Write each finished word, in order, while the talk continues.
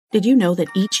Did you know that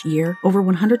each year, over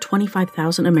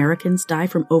 125,000 Americans die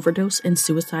from overdose and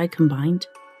suicide combined?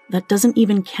 That doesn't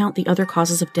even count the other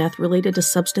causes of death related to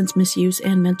substance misuse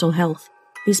and mental health.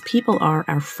 These people are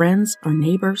our friends, our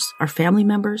neighbors, our family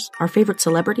members, our favorite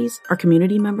celebrities, our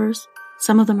community members.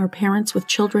 Some of them are parents with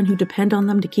children who depend on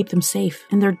them to keep them safe,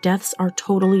 and their deaths are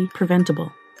totally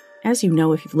preventable. As you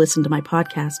know if you've listened to my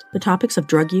podcast, the topics of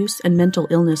drug use and mental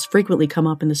illness frequently come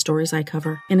up in the stories I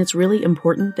cover, and it's really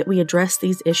important that we address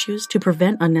these issues to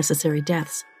prevent unnecessary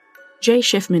deaths. Jay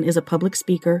Schiffman is a public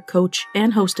speaker, coach,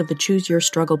 and host of the Choose Your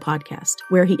Struggle podcast,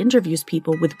 where he interviews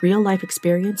people with real-life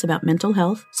experience about mental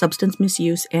health, substance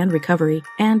misuse and recovery,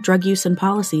 and drug use and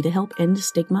policy to help end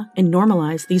stigma and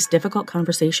normalize these difficult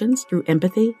conversations through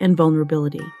empathy and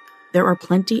vulnerability. There are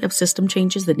plenty of system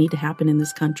changes that need to happen in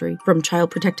this country, from child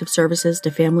protective services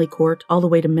to family court, all the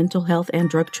way to mental health and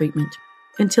drug treatment.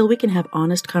 Until we can have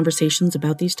honest conversations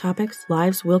about these topics,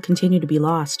 lives will continue to be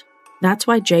lost. That's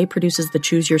why Jay produces the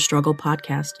Choose Your Struggle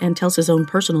podcast and tells his own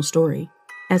personal story.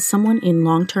 As someone in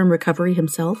long-term recovery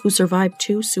himself who survived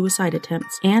 2 suicide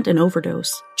attempts and an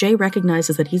overdose, Jay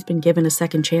recognizes that he's been given a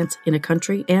second chance in a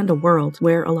country and a world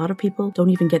where a lot of people don't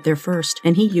even get there first,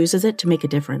 and he uses it to make a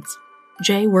difference.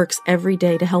 Jay works every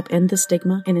day to help end the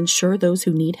stigma and ensure those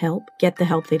who need help get the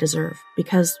help they deserve,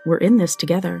 because we're in this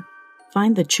together.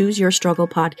 Find the Choose Your Struggle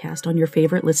podcast on your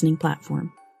favorite listening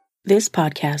platform. This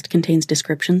podcast contains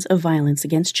descriptions of violence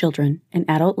against children and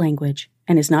adult language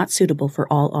and is not suitable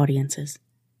for all audiences.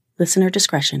 Listener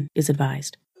discretion is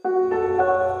advised.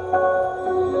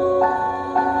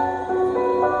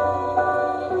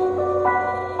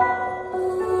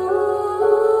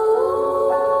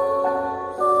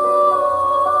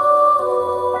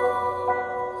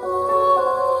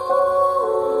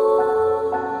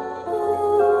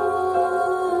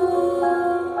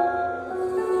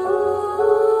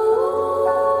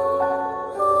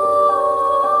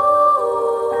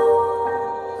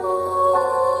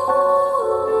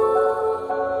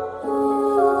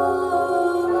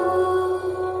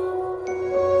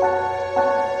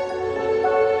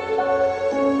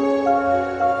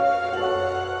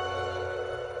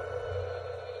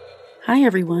 Hi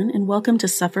everyone, and welcome to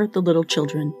Suffer the Little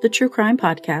Children, the true crime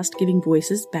podcast giving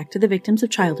voices back to the victims of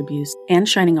child abuse and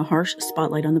shining a harsh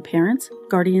spotlight on the parents,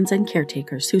 guardians, and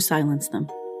caretakers who silence them.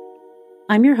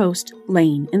 I'm your host,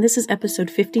 Lane, and this is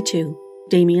episode 52,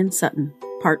 Damian Sutton,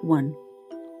 Part 1.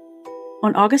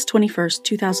 On August 21st,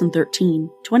 2013,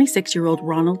 26-year-old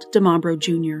Ronald DiMambro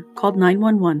Jr. called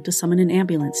 911 to summon an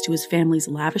ambulance to his family's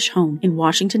lavish home in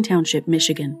Washington Township,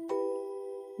 Michigan.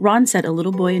 Ron said a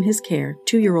little boy in his care,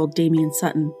 2-year-old Damian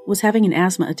Sutton, was having an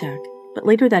asthma attack, but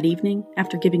later that evening,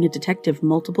 after giving a detective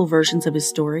multiple versions of his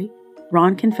story,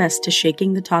 Ron confessed to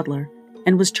shaking the toddler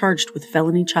and was charged with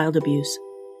felony child abuse.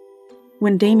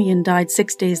 When Damian died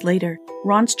 6 days later,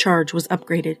 Ron's charge was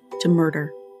upgraded to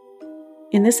murder.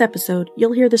 In this episode,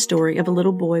 you'll hear the story of a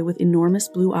little boy with enormous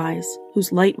blue eyes,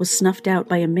 whose light was snuffed out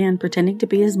by a man pretending to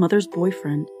be his mother's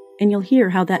boyfriend, and you'll hear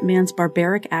how that man's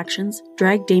barbaric actions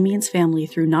dragged Damian's family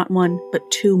through not 1, but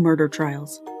 2 murder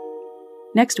trials.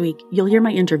 Next week, you'll hear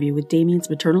my interview with Damian's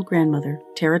maternal grandmother,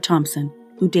 Tara Thompson,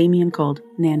 who Damian called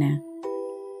Nana.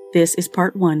 This is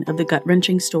part 1 of the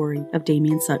gut-wrenching story of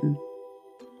Damian Sutton.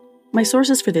 My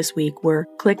sources for this week were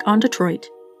Click on Detroit,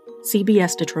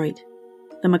 CBS Detroit,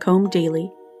 the Macomb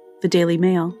Daily, the Daily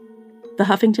Mail, the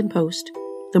Huffington Post,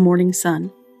 the Morning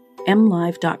Sun,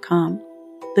 MLive.com,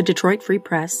 the Detroit Free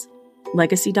Press,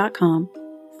 Legacy.com,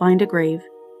 Find a Grave,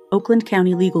 Oakland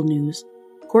County Legal News,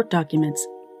 Court Documents,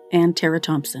 and Tara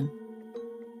Thompson.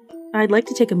 I'd like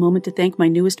to take a moment to thank my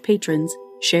newest patrons,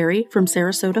 Sherry from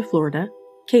Sarasota, Florida,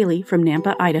 Kaylee from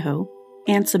Nampa, Idaho,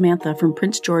 and Samantha from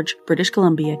Prince George, British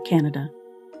Columbia, Canada.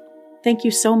 Thank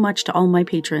you so much to all my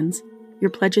patrons. Your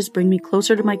pledges bring me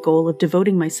closer to my goal of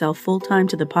devoting myself full-time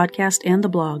to the podcast and the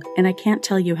blog, and I can't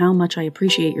tell you how much I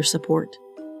appreciate your support.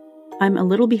 I'm a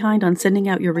little behind on sending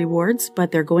out your rewards,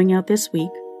 but they're going out this week.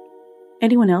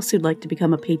 Anyone else who'd like to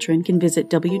become a patron can visit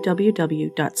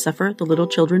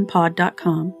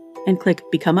www.sufferthelittlechildrenpod.com and click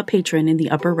Become a Patron in the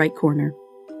upper right corner.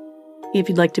 If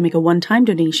you'd like to make a one-time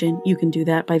donation, you can do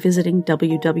that by visiting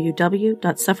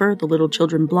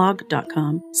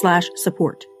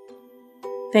www.sufferthelittlechildrenblog.com/support.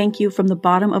 Thank you from the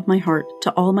bottom of my heart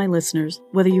to all my listeners,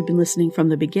 whether you've been listening from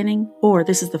the beginning or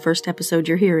this is the first episode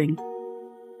you're hearing.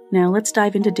 Now let's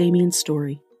dive into Damian's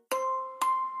story.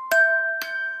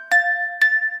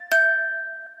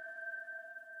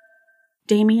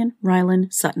 Damian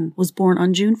Rylan Sutton was born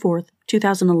on June 4,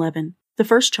 2011, the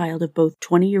first child of both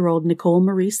 20-year-old Nicole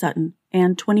Marie Sutton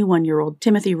and 21-year-old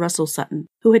Timothy Russell Sutton,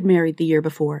 who had married the year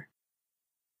before.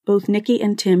 Both Nikki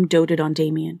and Tim doted on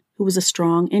Damian, who was a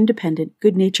strong, independent,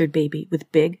 good-natured baby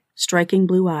with big, striking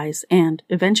blue eyes and,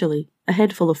 eventually, a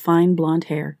head full of fine blonde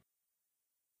hair.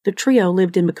 The trio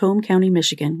lived in Macomb County,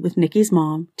 Michigan, with Nikki's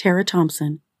mom, Tara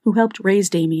Thompson, who helped raise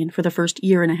Damian for the first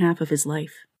year and a half of his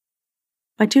life.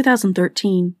 By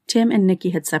 2013, Tim and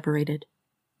Nikki had separated.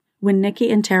 When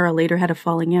Nikki and Tara later had a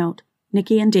falling out,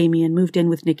 Nikki and Damian moved in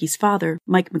with Nikki's father,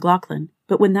 Mike McLaughlin,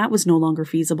 but when that was no longer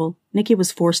feasible, Nikki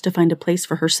was forced to find a place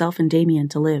for herself and Damian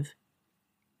to live.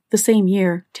 The same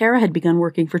year, Tara had begun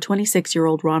working for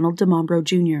 26-year-old Ronald DiMambro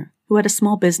Jr., who had a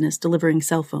small business delivering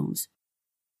cell phones.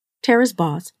 Tara's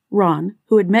boss, Ron,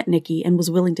 who had met Nikki and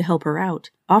was willing to help her out,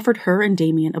 offered her and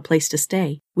Damian a place to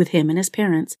stay, with him and his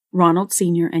parents, Ronald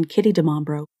Sr. and Kitty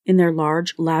DiMambro, in their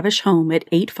large, lavish home at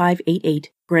 8588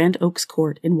 Grand Oaks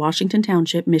Court in Washington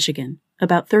Township, Michigan,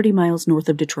 about 30 miles north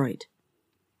of Detroit.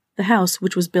 The house,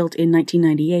 which was built in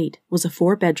 1998, was a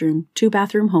 4-bedroom,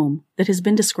 2-bathroom home that has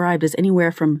been described as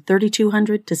anywhere from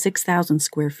 3,200 to 6,000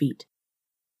 square feet.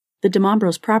 The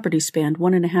DiMambros' property spanned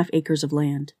 1.5 acres of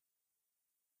land.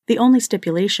 The only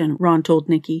stipulation, Ron told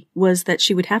Nikki, was that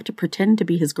she would have to pretend to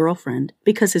be his girlfriend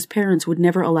because his parents would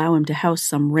never allow him to house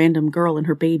some random girl and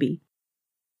her baby.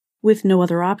 With no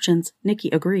other options, Nikki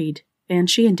agreed, and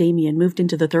she and Damian moved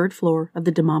into the 3rd floor of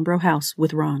the DiMambro house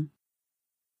with Ron.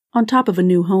 On top of a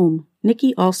new home,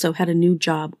 Nikki also had a new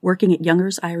job working at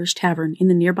Younger's Irish Tavern in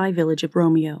the nearby village of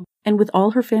Romeo, and with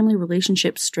all her family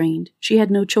relationships strained, she had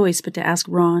no choice but to ask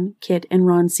Ron, Kit, and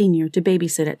Ron Sr. to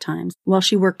babysit at times while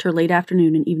she worked her late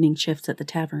afternoon and evening shifts at the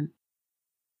tavern.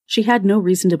 She had no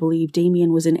reason to believe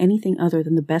Damian was in anything other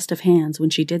than the best of hands when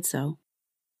she did so.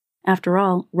 After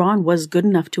all, Ron was good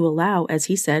enough to allow, as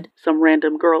he said, some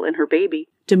random girl and her baby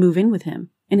to move in with him,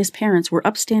 and his parents were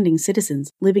upstanding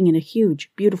citizens living in a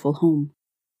huge, beautiful home.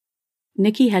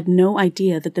 Nikki had no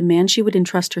idea that the man she would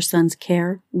entrust her son's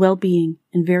care, well-being,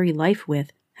 and very life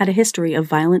with had a history of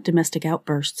violent domestic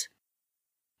outbursts.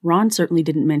 Ron certainly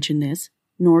didn't mention this,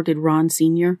 nor did Ron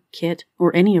Sr., Kit,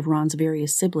 or any of Ron's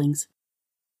various siblings.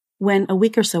 When, a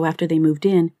week or so after they moved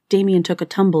in, Damian took a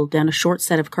tumble down a short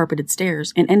set of carpeted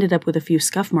stairs and ended up with a few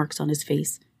scuff marks on his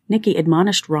face, Nikki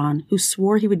admonished Ron, who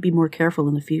swore he would be more careful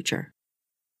in the future.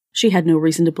 She had no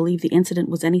reason to believe the incident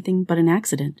was anything but an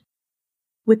accident.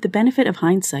 With the benefit of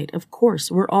hindsight, of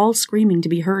course, we're all screaming to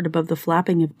be heard above the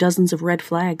flapping of dozens of red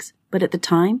flags, but at the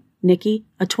time, Nikki,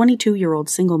 a 22-year-old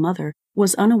single mother,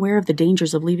 was unaware of the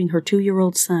dangers of leaving her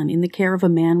 2-year-old son in the care of a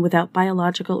man without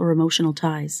biological or emotional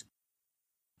ties.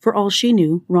 For all she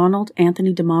knew, Ronald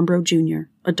Anthony DiMambro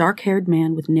Jr., a dark-haired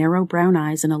man with narrow brown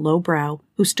eyes and a low brow,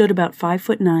 who stood about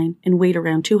 5'9" and weighed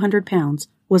around 200 pounds,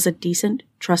 was a decent,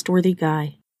 trustworthy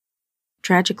guy.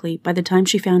 Tragically, by the time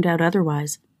she found out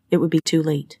otherwise, it would be too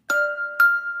late.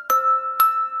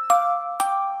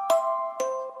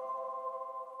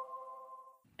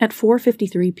 At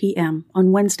 4:53 p.m.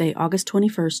 on Wednesday, August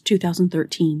 21,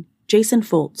 2013, Jason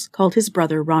Foltz called his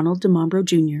brother Ronald DiMambro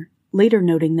Jr., later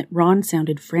noting that Ron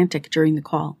sounded frantic during the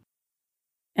call.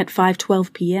 At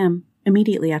 5:12 p.m.,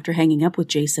 immediately after hanging up with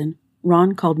Jason,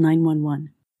 Ron called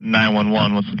 911.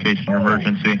 911, what's the case of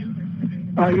emergency?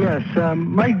 Yes,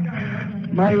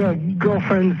 my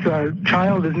girlfriend's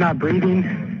child is not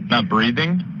breathing. Not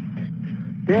breathing?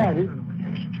 Yeah,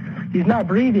 he's not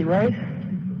breathing, right?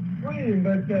 Breathing,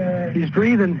 but he's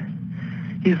breathing.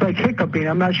 He's like hiccuping.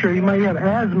 I'm not sure. He might have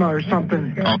asthma or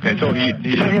something. Okay, so he just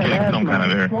getting some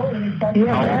kind of air.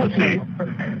 How old is he?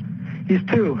 He's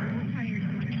 2.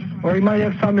 Or he might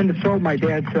have something in the throat, my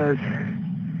dad says.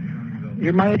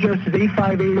 My address is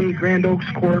 8588 Grand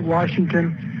Oaks Court,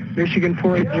 Washington, Michigan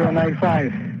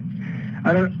 48095.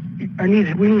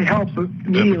 We need help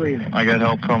immediately. Yep, I got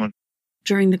help coming.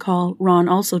 During the call, Ron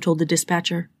also told the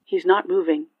dispatcher, "He's not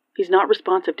moving. He's not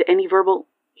responsive to any verbal.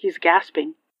 He's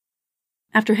gasping."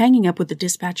 After hanging up with the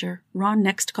dispatcher, Ron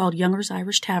next called Younger's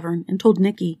Irish Tavern and told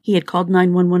Nikki he had called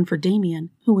 911 for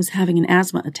Damian, who was having an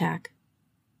asthma attack.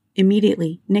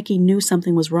 Immediately, Nikki knew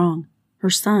something was wrong. Her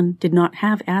son did not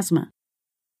have asthma.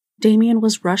 Damian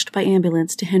was rushed by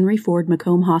ambulance to Henry Ford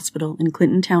Macomb Hospital in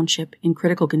Clinton Township in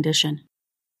critical condition.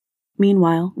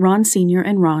 Meanwhile, Ron Sr.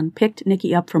 and Ron picked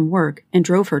Nikki up from work and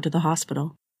drove her to the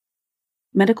hospital.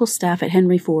 Medical staff at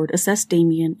Henry Ford assessed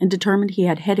Damian and determined he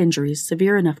had head injuries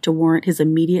severe enough to warrant his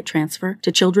immediate transfer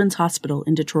to Children's Hospital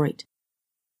in Detroit.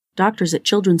 Doctors at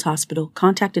Children's Hospital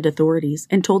contacted authorities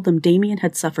and told them Damian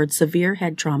had suffered severe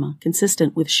head trauma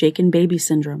consistent with shaken baby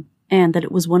syndrome, and that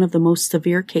it was one of the most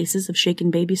severe cases of shaken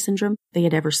baby syndrome they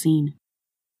had ever seen.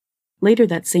 Later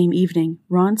that same evening,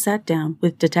 Ron sat down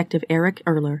with Detective Eric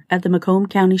Erler at the Macomb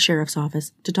County Sheriff's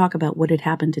Office to talk about what had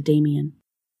happened to Damian.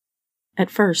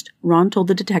 At first, Ron told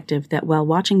the detective that while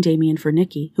watching Damian for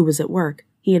Nikki, who was at work,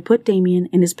 He had put Damian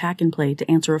in his pack-and-play to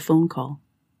answer a phone call.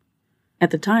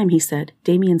 At the time, he said,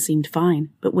 Damian seemed fine,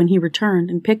 but when he returned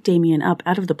and picked Damian up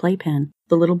out of the playpen,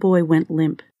 the little boy went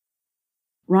limp.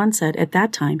 Ron said at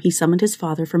that time he summoned his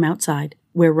father from outside,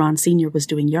 where Ron Sr. was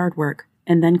doing yard work,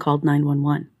 and then called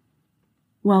 911.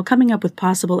 While coming up with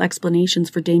possible explanations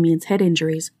for Damian's head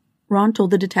injuries, Ron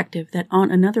told the detective that on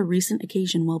another recent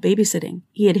occasion while babysitting,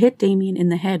 he had hit Damian in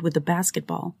the head with a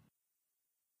basketball.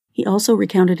 He also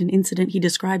recounted an incident he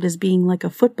described as being like a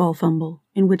football fumble,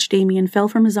 in which Damian fell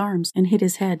from his arms and hit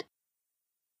his head.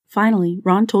 Finally,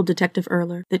 Ron told Detective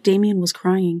Erler that Damian was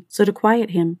crying, so to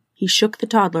quiet him, he shook the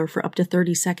toddler for up to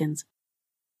 30 seconds.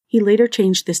 He later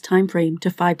changed this time frame to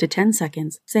 5 to 10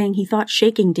 seconds, saying he thought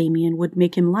shaking Damian would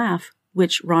make him laugh,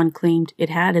 which Ron claimed it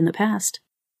had in the past.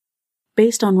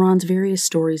 Based on Ron's various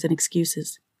stories and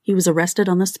excuses, he was arrested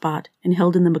on the spot and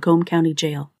held in the Macomb County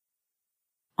Jail.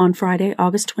 On Friday,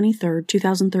 August 23,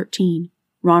 2013,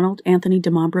 Ronald Anthony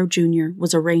DiMambro Jr.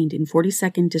 was arraigned in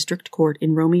 42nd District Court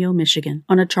in Romeo, Michigan,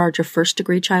 on a charge of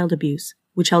first-degree child abuse,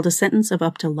 which held a sentence of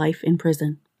up to life in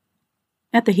prison.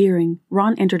 At the hearing,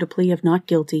 Ron entered a plea of not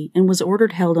guilty and was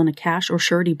ordered held on a cash or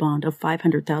surety bond of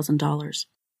 $500,000.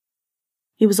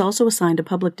 He was also assigned a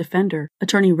public defender,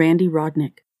 attorney Randy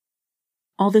Rodnick.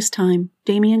 All this time,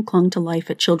 Damian clung to life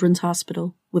at Children's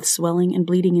Hospital, with swelling and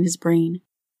bleeding in his brain.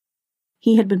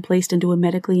 He had been placed into a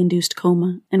medically induced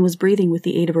coma and was breathing with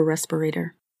the aid of a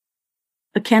respirator.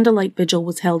 A candlelight vigil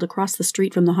was held across the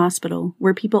street from the hospital,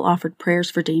 where people offered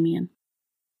prayers for Damian.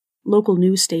 Local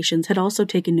news stations had also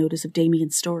taken notice of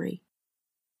Damian's story.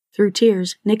 Through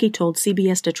tears, Nikki told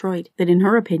CBS Detroit that in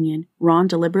her opinion, Ron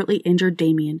deliberately injured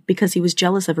Damian because he was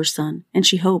jealous of her son, and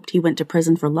she hoped he went to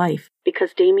prison for life,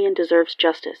 because Damian deserves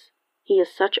justice. He is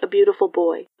such a beautiful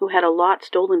boy who had a lot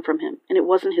stolen from him, and it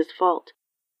wasn't his fault.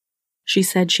 She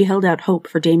said she held out hope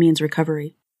for Damian's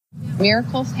recovery.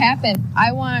 Miracles happen.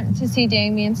 I want to see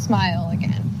Damian smile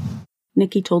again.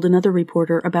 Nikki told another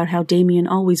reporter about how Damian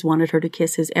always wanted her to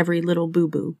kiss his every little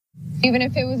boo-boo. Even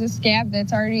if it was a scab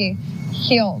that's already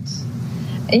healed,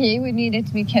 he would need it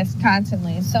to be kissed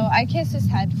constantly. So I kiss his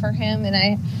head for him,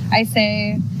 and I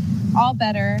say, all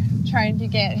better, trying to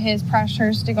get his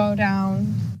pressures to go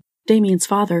down. Damian's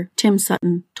father, Tim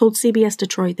Sutton, told CBS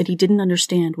Detroit that he didn't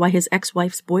understand why his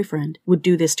ex-wife's boyfriend would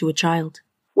do this to a child.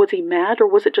 Was he mad, or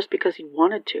was it just because he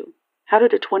wanted to? How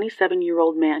did a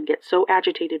 27-year-old man get so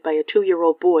agitated by a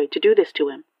 2-year-old boy to do this to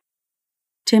him?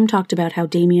 Tim talked about how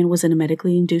Damian was in a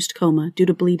medically induced coma due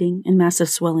to bleeding and massive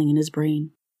swelling in his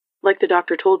brain. Like the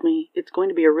doctor told me, it's going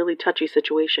to be a really touchy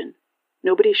situation.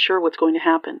 Nobody's sure what's going to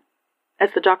happen.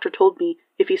 As the doctor told me,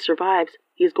 if he survives,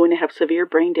 he is going to have severe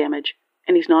brain damage,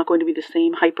 and he's not going to be the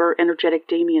same hyper-energetic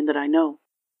Damian that I know.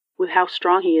 With how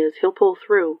strong he is, he'll pull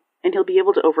through, and he'll be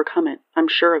able to overcome it. I'm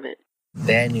sure of it.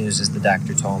 Bad news, as the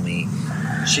doctor told me,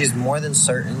 she's more than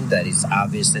certain that he's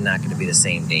obviously not going to be the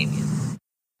same Damian.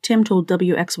 Tim told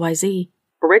WXYZ,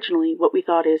 originally, what we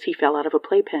thought is he fell out of a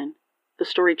playpen. The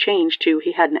story changed to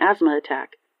he had an asthma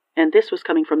attack, and this was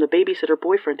coming from the babysitter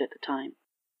boyfriend at the time.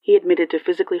 He admitted to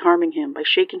physically harming him by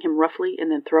shaking him roughly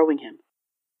and then throwing him.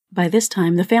 By this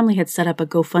time, the family had set up a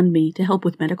GoFundMe to help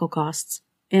with medical costs,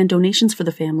 and donations for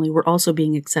the family were also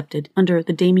being accepted under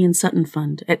the Damian Sutton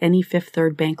Fund at any Fifth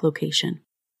Third Bank location.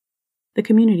 The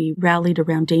community rallied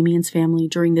around Damian's family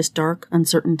during this dark,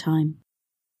 uncertain time.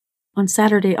 On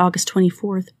Saturday, August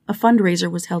 24th, a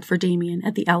fundraiser was held for Damian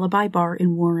at the Alibi Bar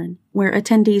in Warren, where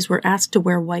attendees were asked to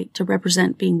wear white to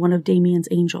represent being one of Damian's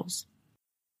angels.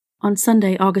 On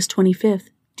Sunday, August 25th,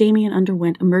 Damian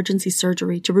underwent emergency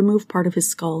surgery to remove part of his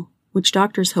skull, which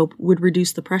doctors hope would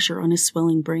reduce the pressure on his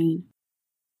swelling brain.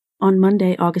 On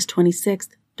Monday, August 26th,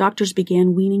 doctors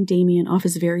began weaning Damian off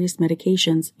his various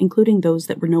medications, including those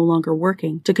that were no longer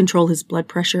working, to control his blood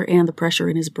pressure and the pressure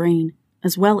in his brain,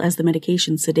 as well as the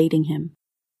medication sedating him.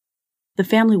 The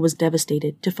family was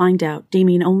devastated to find out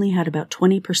Damian only had about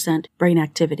 20% brain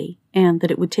activity, and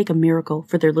that it would take a miracle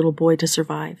for their little boy to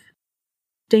survive.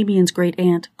 Damian's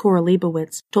great-aunt, Cora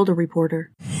Leibowitz, told a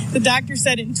reporter, "The doctor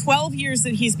said in 12 years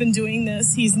that he's been doing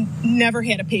this, he's never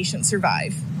had a patient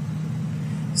survive.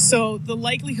 So the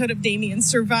likelihood of Damian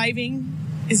surviving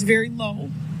is very low.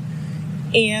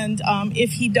 And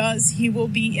if he does, he will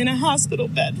be in a hospital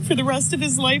bed for the rest of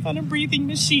his life on a breathing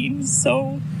machine.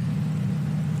 So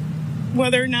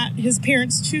whether or not his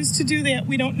parents choose to do that,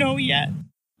 we don't know yet."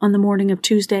 On the morning of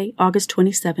Tuesday, August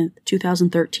 27th,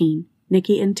 2013,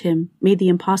 Nikki and Tim made the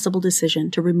impossible decision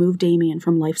to remove Damian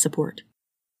from life support.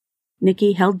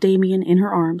 Nikki held Damian in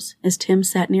her arms as Tim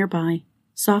sat nearby,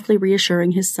 softly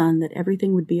reassuring his son that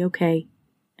everything would be okay,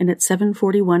 and at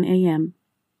 7:41 a.m.,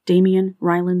 Damian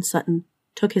Ryland Sutton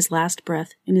took his last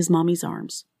breath in his mommy's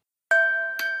arms.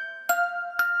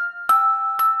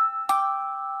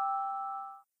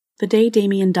 The day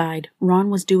Damian died, Ron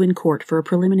was due in court for a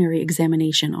preliminary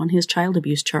examination on his child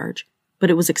abuse charge,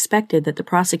 but it was expected that the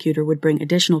prosecutor would bring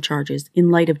additional charges in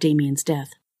light of Damian's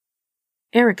death.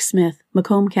 Eric Smith,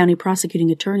 Macomb County prosecuting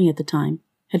attorney at the time,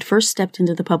 had first stepped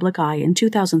into the public eye in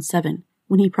 2007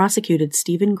 when he prosecuted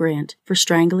Stephen Grant for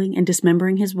strangling and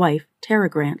dismembering his wife, Tara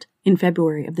Grant, in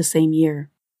February of the same year.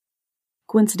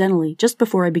 Coincidentally, just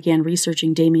before I began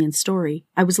researching Damian's story,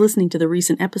 I was listening to the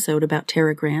recent episode about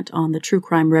Tara Grant on the True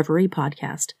Crime Reverie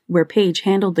podcast, where Paige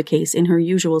handled the case in her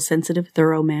usual sensitive,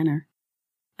 thorough manner.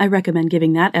 I recommend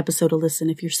giving that episode a listen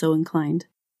if you're so inclined.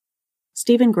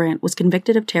 Stephen Grant was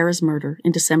convicted of Tara's murder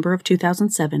in December of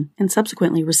 2007 and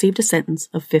subsequently received a sentence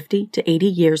of 50 to 80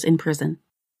 years in prison.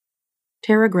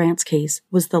 Tara Grant's case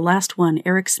was the last one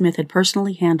Eric Smith had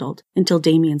personally handled until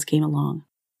Damian's came along.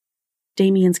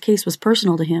 Damian's case was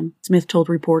personal to him, Smith told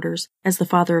reporters, as the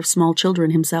father of small children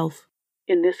himself.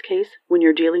 In this case, when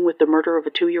you're dealing with the murder of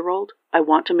a 2-year-old, I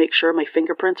want to make sure my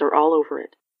fingerprints are all over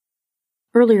it.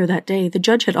 Earlier that day, the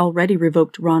judge had already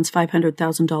revoked Ron's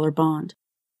 $500,000 bond.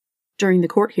 During the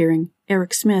court hearing,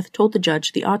 Eric Smith told the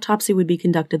judge the autopsy would be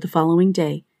conducted the following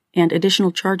day and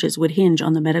additional charges would hinge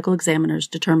on the medical examiner's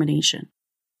determination.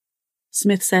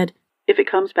 Smith said, "If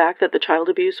it comes back that the child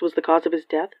abuse was the cause of his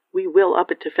death, we will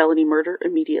up it to felony murder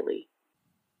immediately."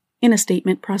 In a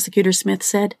statement, Prosecutor Smith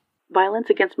said, "Violence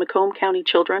against Macomb County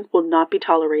children will not be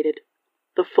tolerated.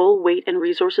 The full weight and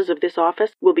resources of this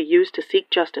office will be used to seek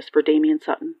justice for Damian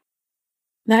Sutton."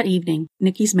 That evening,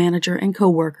 Nikki's manager and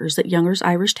co-workers at Younger's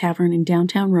Irish Tavern in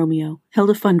downtown Romeo held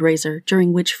a fundraiser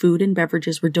during which food and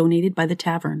beverages were donated by the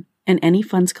tavern, and any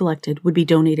funds collected would be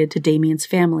donated to Damian's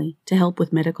family to help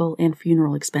with medical and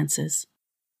funeral expenses.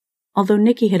 Although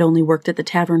Nikki had only worked at the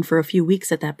tavern for a few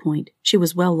weeks at that point, she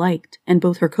was well liked, and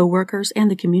both her co-workers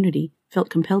and the community felt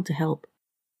compelled to help.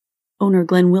 Owner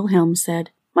Glenn Wilhelm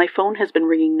said, "My phone has been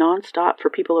ringing non-stop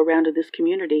for people around in this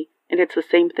community, and it's the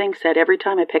same thing said every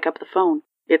time I pick up the phone.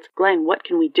 It's, 'Glenn, what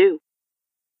can we do?'"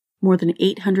 More than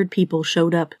 800 people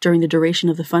showed up during the duration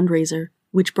of the fundraiser,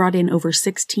 which brought in over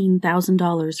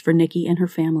 $16,000 for Nikki and her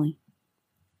family.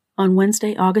 On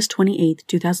Wednesday, August 28,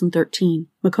 2013,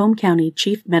 Macomb County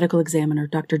Chief Medical Examiner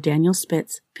Dr. Daniel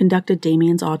Spitz conducted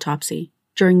Damian's autopsy,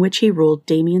 during which he ruled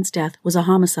Damian's death was a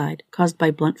homicide caused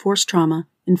by blunt force trauma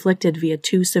inflicted via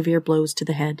 2 severe blows to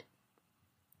the head.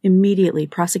 Immediately,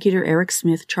 Prosecutor Eric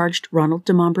Smith charged Ronald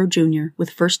DiMambro Jr. with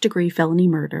first-degree felony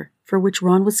murder, for which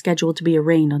Ron was scheduled to be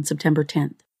arraigned on September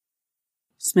 10th.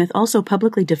 Smith also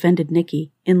publicly defended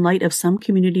Nikki in light of some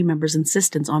community members'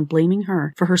 insistence on blaming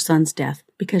her for her son's death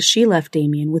because she left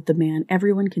Damian with the man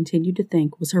everyone continued to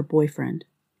think was her boyfriend.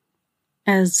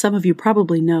 As some of you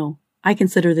probably know, I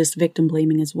consider this victim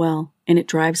blaming as well, and it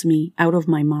drives me out of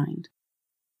my mind.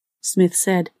 Smith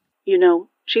said, "You know,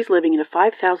 she's living in a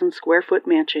 5,000-square-foot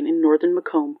mansion in northern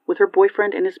Macomb with her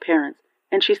boyfriend and his parents,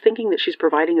 and she's thinking that she's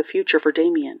providing a future for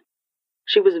Damian.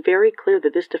 She was very clear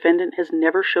that this defendant has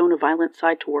never shown a violent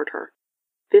side toward her.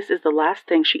 This is the last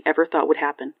thing she ever thought would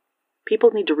happen.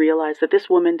 People need to realize that this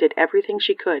woman did everything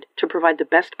she could to provide the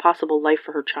best possible life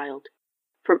for her child.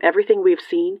 From everything we've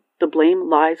seen, the blame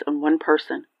lies on one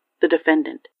person, the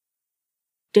defendant."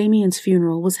 Damian's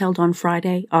funeral was held on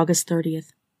Friday, August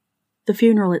 30th. The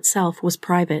funeral itself was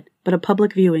private, but a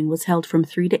public viewing was held from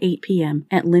 3 to 8 p.m.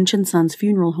 at Lynch & Sons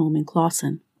Funeral Home in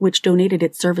Clawson, which donated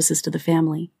its services to the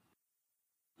family.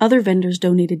 Other vendors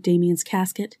donated Damian's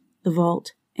casket, the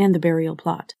vault, and the burial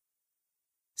plot.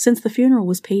 Since the funeral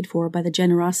was paid for by the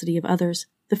generosity of others,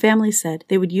 the family said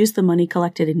they would use the money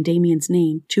collected in Damian's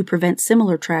name to prevent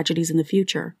similar tragedies in the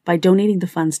future by donating the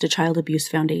funds to child abuse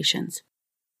foundations.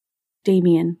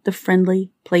 Damian, the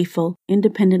friendly, playful,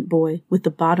 independent boy with the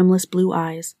bottomless blue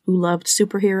eyes who loved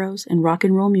superheroes and rock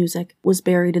and roll music, was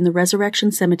buried in the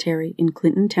Resurrection Cemetery in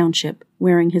Clinton Township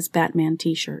wearing his Batman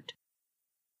t-shirt.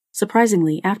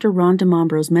 Surprisingly, after Ron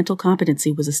DiMambro's mental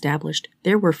competency was established,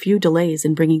 there were few delays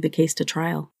in bringing the case to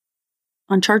trial.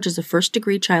 On charges of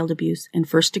first-degree child abuse and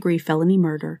first-degree felony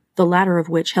murder, the latter of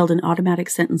which held an automatic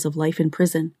sentence of life in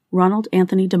prison, Ronald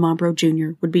Anthony DiMambro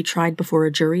Jr. would be tried before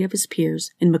a jury of his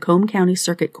peers in Macomb County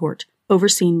Circuit Court,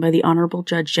 overseen by the Honorable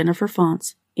Judge Jennifer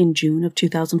Fonts, in June of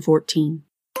 2014.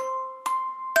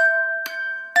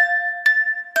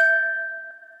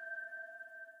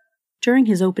 During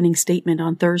his opening statement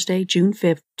on Thursday, June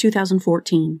 5,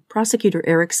 2014, Prosecutor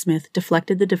Eric Smith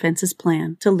deflected the defense's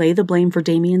plan to lay the blame for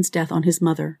Damian's death on his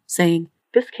mother, saying,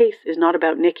 "This case is not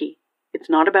about Nikki. It's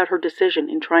not about her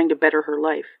decision in trying to better her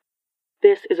life.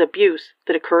 This is abuse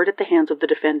that occurred at the hands of the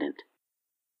defendant."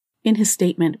 In his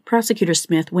statement, Prosecutor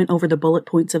Smith went over the bullet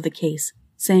points of the case,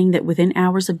 saying that within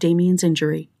hours of Damian's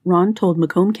injury, Ron told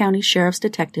Macomb County Sheriff's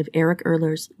Detective Eric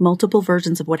Ehrlers multiple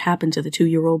versions of what happened to the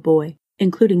 2-year-old boy,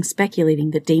 including speculating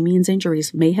that Damian's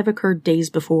injuries may have occurred days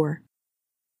before.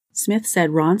 Smith said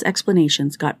Ron's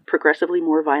explanations got progressively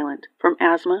more violent, from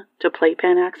asthma to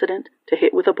playpen accident to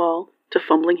hit with a ball to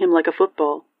fumbling him like a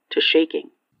football to shaking.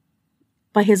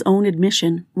 By his own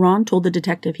admission, Ron told the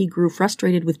detective he grew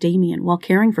frustrated with Damian while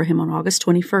caring for him on August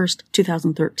 21,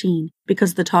 2013,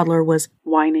 because the toddler was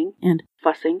whining and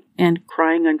fussing and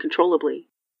crying uncontrollably.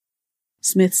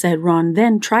 Smith said Ron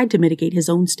then tried to mitigate his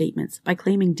own statements by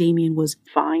claiming Damian was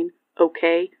fine,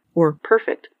 okay, or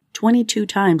perfect 22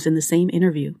 times in the same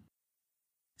interview.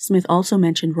 Smith also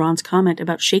mentioned Ron's comment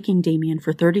about shaking Damian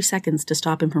for 30 seconds to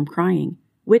stop him from crying,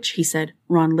 which, he said,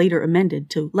 Ron later amended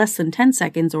to less than 10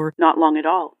 seconds or not long at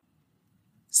all.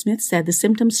 Smith said the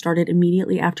symptoms started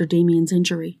immediately after Damian's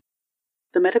injury.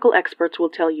 The medical experts will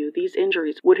tell you these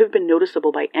injuries would have been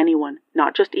noticeable by anyone,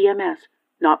 not just EMS,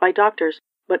 not by doctors,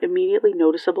 but immediately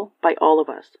noticeable by all of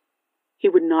us. He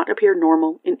would not appear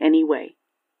normal in any way.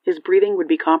 His breathing would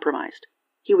be compromised.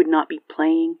 He would not be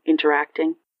playing,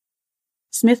 interacting.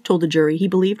 Smith told the jury he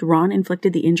believed Ron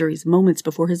inflicted the injuries moments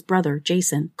before his brother,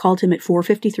 Jason, called him at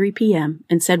 4:53 p.m.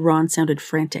 and said Ron sounded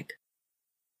frantic.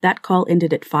 That call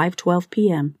ended at 5:12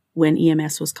 p.m. when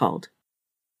EMS was called.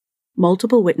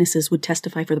 Multiple witnesses would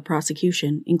testify for the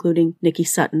prosecution, including Nikki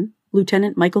Sutton,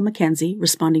 Lieutenant Michael McKenzie,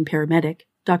 responding paramedic,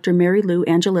 Dr. Mary Lou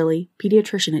Angelilli,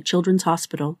 pediatrician at Children's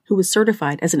Hospital, who was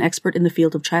certified as an expert in the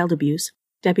field of child abuse,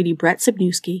 Deputy Brett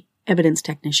Sibnewski, evidence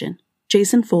technician,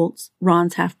 Jason Foltz,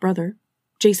 Ron's half-brother,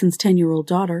 Jason's 10-year-old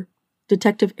daughter,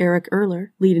 Detective Eric Ehrler,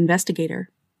 lead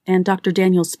investigator, and Dr.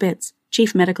 Daniel Spitz,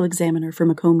 chief medical examiner for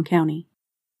Macomb County.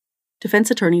 Defense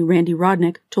attorney Randy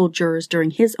Rodnick told jurors during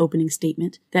his opening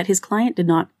statement that his client did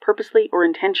not purposely or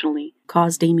intentionally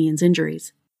cause Damian's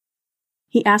injuries.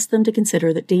 He asked them to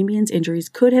consider that Damian's injuries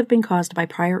could have been caused by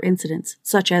prior incidents,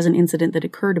 such as an incident that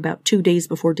occurred about 2 days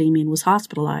before Damian was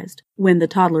hospitalized, when the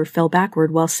toddler fell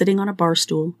backward while sitting on a bar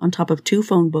stool on top of 2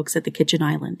 phone books at the kitchen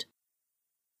island.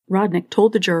 Rodnick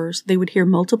told the jurors they would hear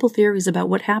multiple theories about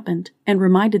what happened and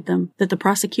reminded them that the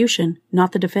prosecution,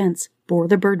 not the defense, bore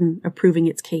the burden of proving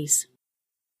its case.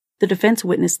 The defense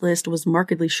witness list was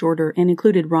markedly shorter and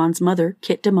included Ron's mother,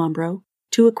 Kit DiMambro,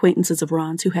 2 acquaintances of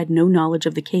Ron's who had no knowledge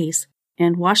of the case,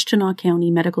 and Washington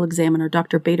County medical examiner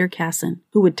Dr. Bader Casson,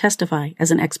 who would testify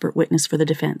as an expert witness for the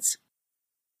defense.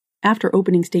 After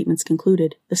opening statements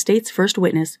concluded, the state's first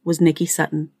witness was Nikki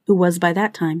Sutton, who was by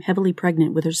that time heavily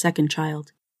pregnant with her second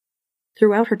child.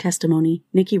 Throughout her testimony,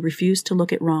 Nikki refused to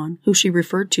look at Ron, who she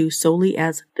referred to solely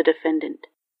as the defendant.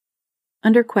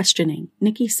 Under questioning,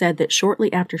 Nikki said that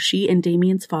shortly after she and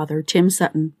Damian's father, Tim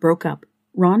Sutton, broke up,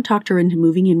 Ron talked her into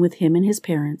moving in with him and his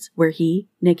parents, where he,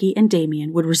 Nikki, and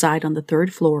Damian would reside on the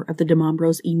 3rd floor of the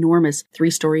DiMambros' enormous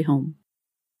 3-story home.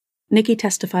 Nikki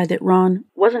testified that Ron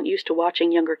wasn't used to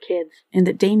watching younger kids, and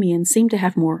that Damian seemed to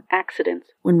have more accidents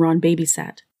when Ron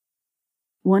babysat.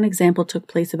 One example took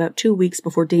place about 2 weeks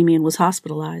before Damian was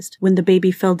hospitalized, when the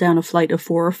baby fell down a flight of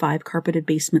 4 or 5 carpeted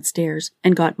basement stairs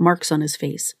and got marks on his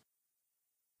face.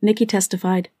 Nikki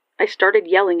testified, "I started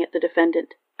yelling at the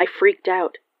defendant. I freaked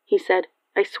out. He said,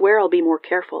 'I swear I'll be more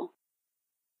careful.'"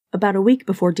 About a week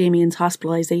before Damian's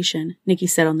hospitalization, Nikki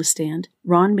said on the stand,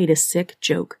 Ron made a sick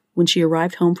joke when she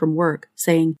arrived home from work,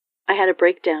 saying, "I had a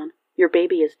breakdown. Your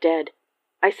baby is dead."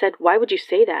 I said, "Why would you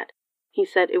say that?" He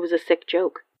said it was a sick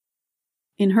joke.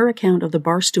 In her account of the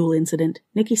bar stool incident,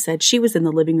 Nikki said she was in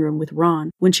the living room with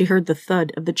Ron when she heard the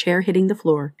thud of the chair hitting the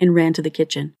floor and ran to the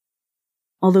kitchen.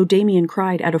 Although Damian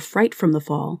cried out of fright from the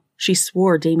fall, she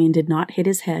swore Damian did not hit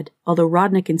his head, although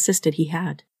Rodnick insisted he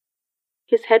had.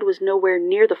 "His head was nowhere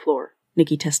near the floor,"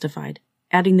 Nikki testified,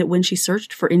 adding that when she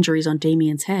searched for injuries on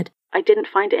Damian's head, "I didn't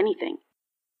find anything."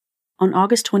 On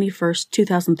August 21,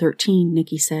 2013,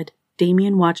 Nikki said,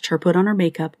 Damian watched her put on her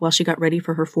makeup while she got ready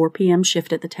for her 4 p.m.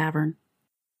 shift at the tavern.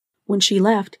 When she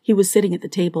left, he was sitting at the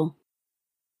table.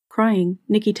 Crying,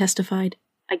 Nikki testified,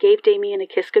 "I gave Damian a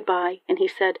kiss goodbye, and he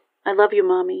said, 'I love you,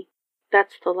 Mommy.'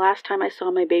 That's the last time I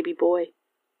saw my baby boy.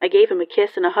 I gave him a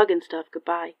kiss and a hug and stuff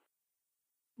goodbye."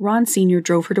 Ron Sr.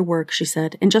 drove her to work, she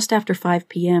said, and just after 5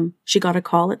 p.m., she got a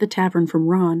call at the tavern from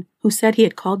Ron, who said he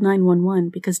had called 911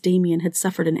 because Damian had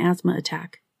suffered an asthma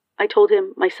attack. "I told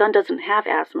him, my son doesn't have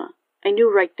asthma. I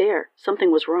knew right there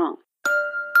something was wrong."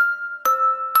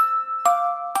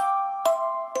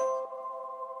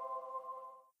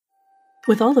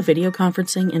 With all the video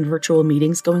conferencing and virtual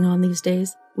meetings going on these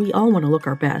days, we all want to look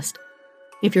our best.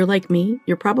 If you're like me,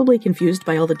 you're probably confused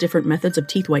by all the different methods of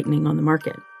teeth whitening on the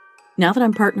market. Now that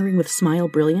I'm partnering with Smile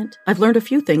Brilliant, I've learned a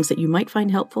few things that you might find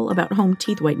helpful about home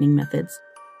teeth whitening methods.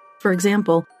 For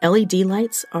example, LED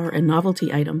lights are a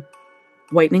novelty item.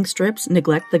 Whitening strips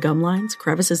neglect the gum lines,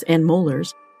 crevices, and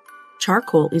molars.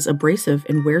 Charcoal is abrasive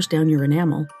and wears down your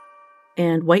enamel.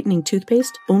 And whitening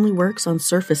toothpaste only works on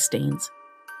surface stains.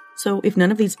 So if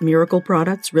none of these miracle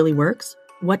products really works,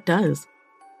 what does?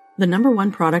 The number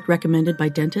one product recommended by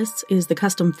dentists is the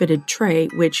custom-fitted tray,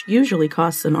 which usually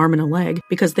costs an arm and a leg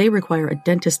because they require a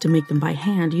dentist to make them by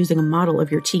hand using a model of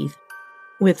your teeth.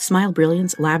 With Smile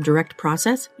Brilliant's Lab Direct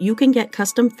process, you can get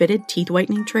custom-fitted teeth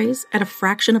whitening trays at a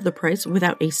fraction of the price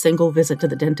without a single visit to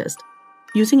the dentist.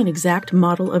 Using an exact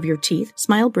model of your teeth,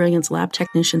 Smile Brilliant's lab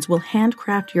technicians will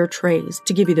handcraft your trays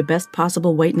to give you the best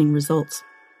possible whitening results.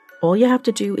 All you have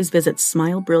to do is visit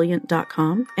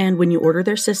smilebrilliant.com, and when you order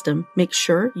their system, make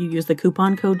sure you use the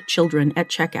coupon code CHILDREN at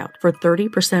checkout for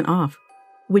 30% off.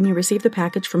 When you receive the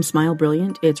package from Smile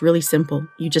Brilliant, it's really simple.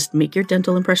 You just make your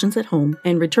dental impressions at home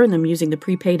and return them using the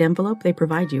prepaid envelope they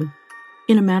provide you.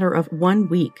 In a matter of 1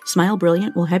 week, Smile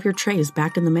Brilliant will have your trays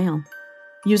back in the mail.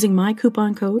 Using my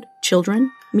coupon code, CHILDREN,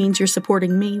 means you're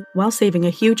supporting me while saving a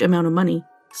huge amount of money,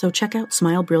 so check out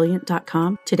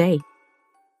smilebrilliant.com today.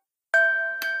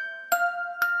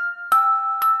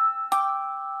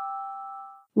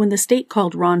 When the state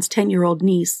called Ron's 10-year-old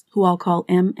niece, who I'll call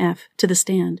MF, to the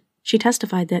stand, she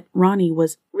testified that Ronnie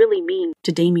was really mean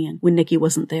to Damian when Nikki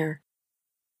wasn't there.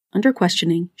 Under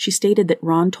questioning, she stated that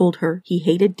Ron told her he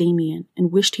hated Damian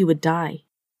and wished he would die.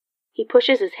 He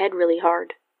pushes his head really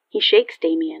hard. He shakes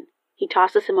Damian. He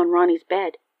tosses him on Ronnie's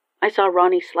bed. I saw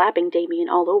Ronnie slapping Damian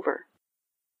all over.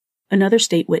 Another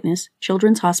state witness,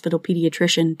 Children's Hospital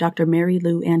pediatrician Dr. Mary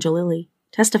Lou Angelilli,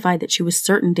 testified that she was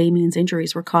certain Damian's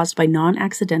injuries were caused by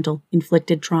non-accidental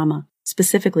inflicted trauma,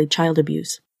 specifically child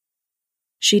abuse.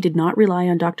 She did not rely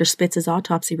on Dr. Spitz's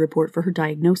autopsy report for her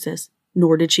diagnosis,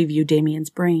 nor did she view Damian's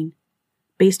brain.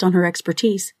 Based on her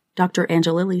expertise, Dr.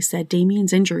 Angelilli said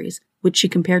Damian's injuries, which she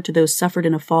compared to those suffered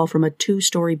in a fall from a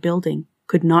 2-story building,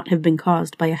 could not have been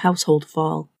caused by a household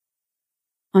fall.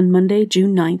 On Monday,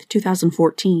 June 9,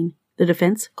 2014, the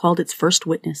defense called its first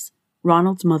witness,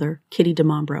 Ronald's mother, Kitty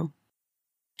DiMambro.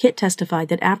 Kit testified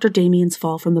that after Damian's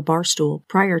fall from the bar stool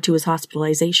prior to his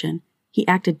hospitalization, he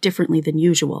acted differently than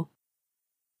usual.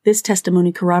 This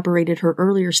testimony corroborated her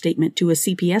earlier statement to a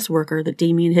CPS worker that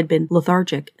Damian had been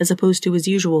lethargic as opposed to his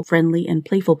usual friendly and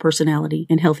playful personality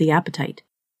and healthy appetite.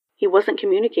 He wasn't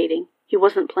communicating. He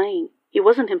wasn't playing. He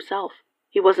wasn't himself.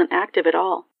 He wasn't active at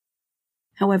all.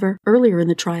 However, earlier in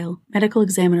the trial, medical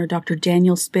examiner Dr.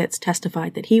 Daniel Spitz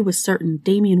testified that he was certain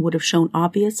Damian would have shown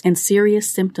obvious and serious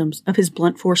symptoms of his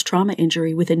blunt force trauma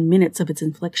injury within minutes of its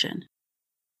infliction.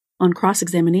 On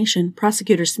cross-examination,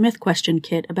 Prosecutor Smith questioned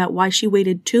Kit about why she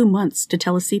waited 2 months to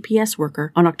tell a CPS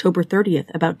worker on October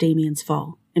 30th about Damian's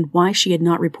fall, and why she had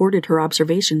not reported her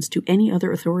observations to any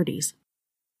other authorities.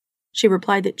 She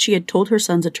replied that she had told her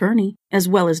son's attorney, as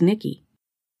well as Nikki.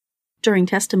 During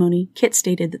testimony, Kit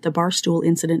stated that the barstool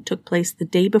incident took place the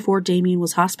day before Damian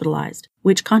was hospitalized,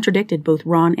 which contradicted both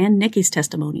Ron and Nikki's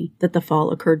testimony that the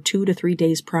fall occurred 2 to 3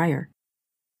 days prior.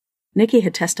 Nikki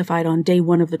had testified on day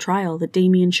 1 of the trial that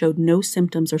Damian showed no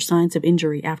symptoms or signs of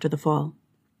injury after the fall.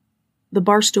 The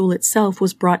barstool itself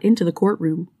was brought into the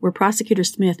courtroom, where Prosecutor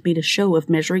Smith made a show of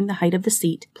measuring the height of the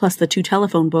seat, plus the 2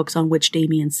 telephone books on which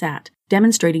Damian sat,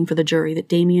 demonstrating for the jury that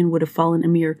Damian would have fallen a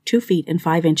mere 2 feet and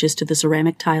 5 inches to the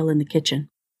ceramic tile in the kitchen.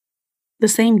 The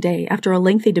same day, after a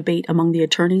lengthy debate among the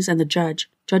attorneys and the judge,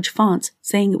 Judge Fonts,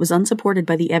 saying it was unsupported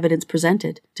by the evidence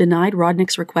presented, denied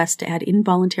Rodnick's request to add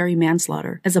involuntary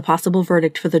manslaughter as a possible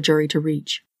verdict for the jury to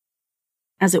reach.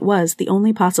 As it was, the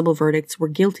only possible verdicts were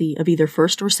guilty of either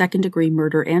first or second-degree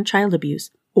murder and child abuse,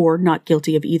 or not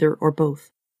guilty of either or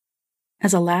both.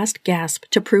 As a last gasp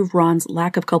to prove Ron's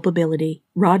lack of culpability,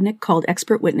 Rodnick called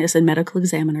expert witness and medical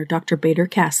examiner Dr. Bader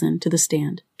Casson to the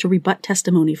stand to rebut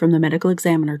testimony from the medical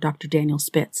examiner Dr. Daniel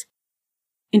Spitz.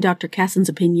 In Dr. Casson's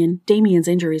opinion, Damian's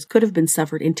injuries could have been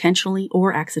suffered intentionally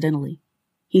or accidentally.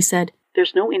 He said,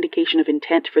 "There's no indication of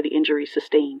intent for the injuries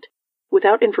sustained.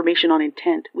 Without information on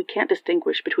intent, we can't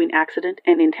distinguish between accident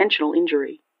and intentional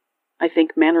injury. I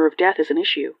think manner of death is an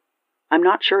issue. I'm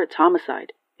not sure it's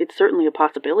homicide. It's certainly a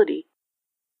possibility."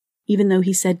 Even though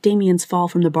he said Damian's fall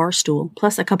from the bar stool,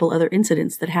 plus a couple other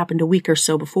incidents that happened a week or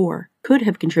so before, could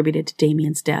have contributed to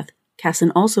Damian's death,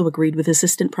 Casson also agreed with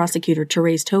Assistant Prosecutor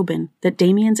Therese Tobin that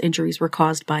Damian's injuries were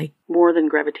caused by more than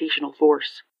gravitational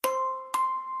force.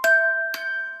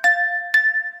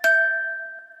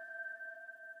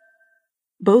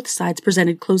 Both sides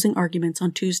presented closing arguments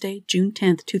on Tuesday, June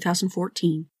 10,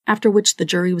 2014, after which the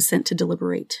jury was sent to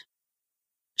deliberate.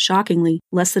 Shockingly,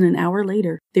 less than an hour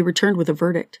later, they returned with a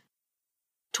verdict.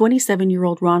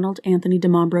 27-year-old Ronald Anthony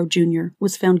DiMambro Jr.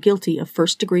 was found guilty of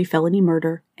first-degree felony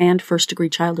murder and first-degree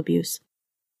child abuse.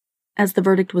 As the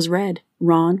verdict was read,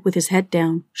 Ron, with his head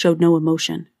down, showed no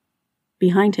emotion.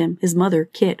 Behind him, his mother,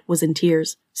 Kit, was in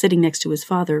tears, sitting next to his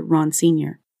father, Ron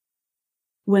Sr.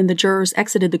 When the jurors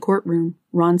exited the courtroom,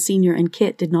 Ron Sr. and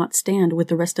Kit did not stand with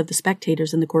the rest of the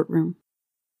spectators in the courtroom.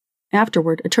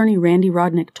 Afterward, attorney Randy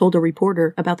Rodnick told a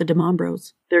reporter about the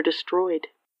DiMambros. They're destroyed.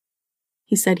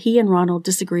 He said he and Ronald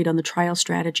disagreed on the trial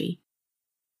strategy.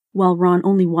 While Ron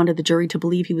only wanted the jury to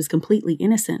believe he was completely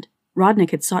innocent,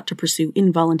 Rodnick had sought to pursue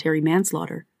involuntary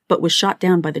manslaughter, but was shot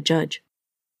down by the judge.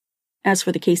 As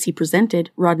for the case he presented,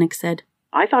 Rodnick said,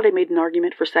 I thought I made an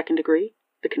argument for second degree.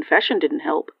 The confession didn't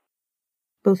help.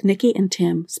 Both Nikki and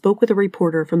Tim spoke with a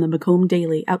reporter from the Macomb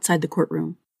Daily outside the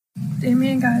courtroom.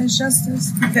 Damien got his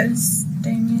justice because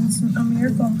Damian's a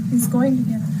miracle. He's going to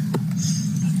get it.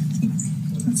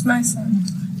 It's my son.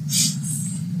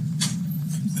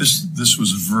 This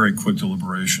was a very quick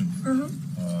deliberation. Mm-hmm.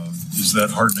 Is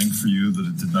that heartening for you that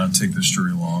it did not take this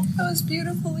jury long? It was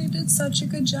beautiful. He did such a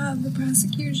good job, the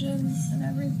prosecution and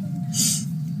everything.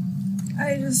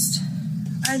 I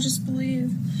just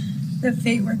believe that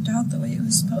fate worked out the way it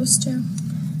was supposed to.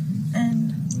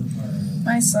 And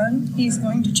my son, he's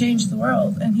going to change the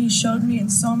world, and he showed me in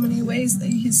so many ways that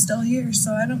he's still here,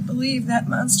 so I don't believe that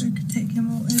monster could take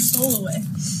his soul away.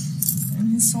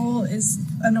 And his soul is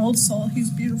an old soul.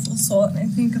 He's a beautiful soul, and I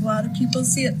think a lot of people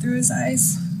see it through his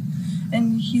eyes.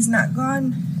 And he's not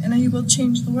gone, and he will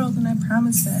change the world, and I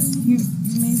promise that. You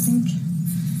may think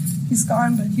he's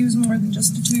gone, but he was more than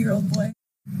just a 2-year-old boy.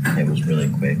 It was really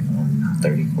quick,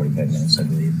 30, 45 minutes, I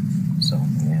believe. So,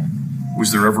 yeah.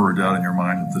 Was there ever a doubt in your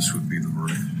mind that this would be the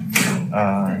verdict?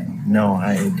 No,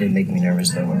 it did make me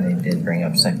nervous, though, when they did bring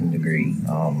up second degree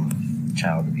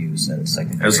child abuse and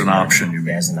second degree. As an option, you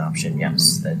mean? As an option,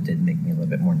 yes. That did make me a little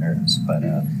bit more nervous. But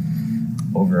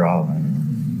overall,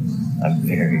 I'm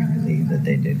very relieved that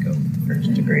they did go with the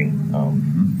first degree.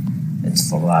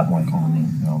 It's a lot more calming.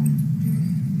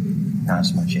 Not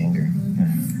as much anger.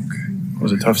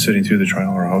 Was it tough sitting through the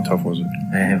trial, or how tough was it?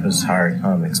 It was hard,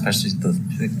 especially the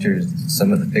pictures,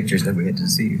 some of the pictures that we had to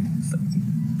see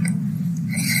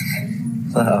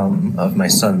of my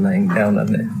son laying down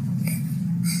on it.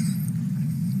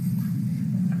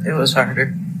 It was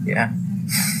harder, yeah.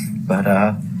 But,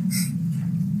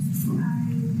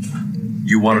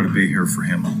 You wanted to be here for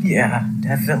him? Yeah,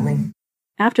 definitely.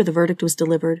 After the verdict was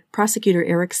delivered, prosecutor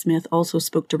Eric Smith also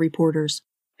spoke to reporters.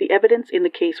 The evidence in the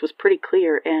case was pretty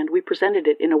clear, and we presented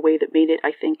it in a way that made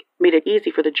it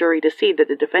easy for the jury to see that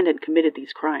the defendant committed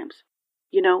these crimes.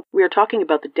 You know, we are talking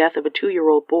about the death of a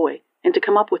 2-year-old boy, and to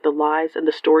come up with the lies and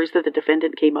the stories that the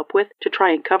defendant came up with to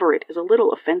try and cover it is a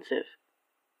little offensive.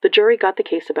 The jury got the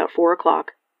case about 4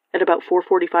 o'clock. At about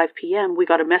 4:45 p.m., we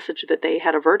got a message that they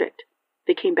had a verdict.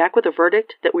 They came back with a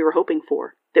verdict that we were hoping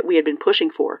for, that we had been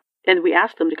pushing for, and we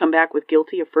asked them to come back with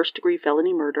guilty of first-degree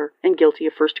felony murder and guilty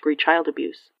of first-degree child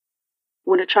abuse.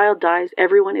 When a child dies,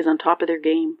 everyone is on top of their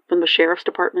game, from the sheriff's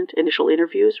department initial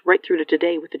interviews right through to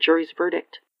today with the jury's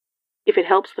verdict. If it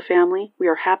helps the family, we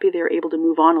are happy they are able to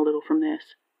move on a little from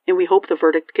this, and we hope the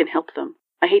verdict can help them.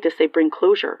 I hate to say bring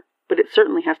closure, but it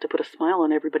certainly has to put a smile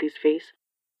on everybody's face.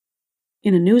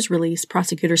 In a news release,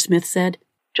 Prosecutor Smith said,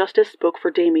 Justice spoke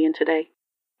for Damian today.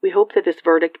 We hope that this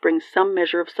verdict brings some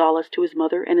measure of solace to his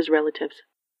mother and his relatives.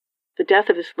 The death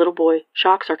of this little boy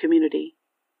shocks our community.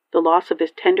 The loss of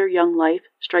this tender young life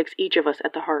strikes each of us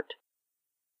at the heart.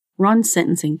 Ron's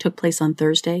sentencing took place on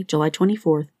Thursday, July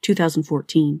 24,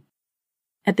 2014.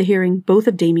 At the hearing, both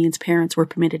of Damian's parents were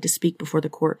permitted to speak before the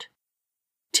court.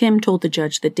 Tim told the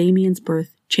judge that Damian's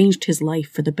birth changed his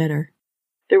life for the better.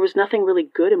 There was nothing really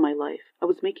good in my life. I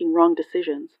was making wrong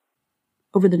decisions.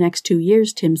 Over the next 2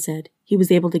 years, Tim said, he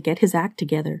was able to get his act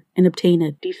together and obtain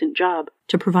a decent job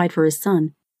to provide for his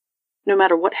son. No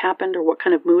matter what happened or what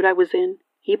kind of mood I was in,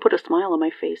 he put a smile on my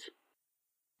face.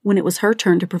 When it was her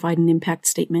turn to provide an impact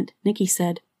statement, Nikki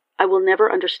said, I will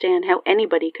never understand how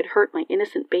anybody could hurt my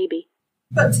innocent baby.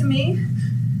 But to me,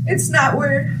 it's not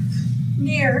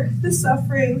near the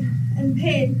suffering and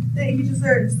pain that he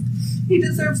deserves. He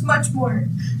deserves much more.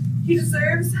 He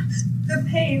deserves the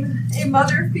pain a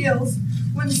mother feels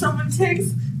when someone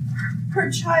takes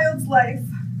her child's life,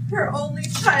 her only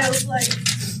child's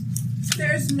life.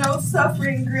 There's no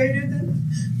suffering greater than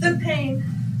the pain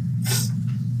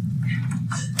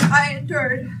I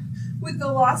endured with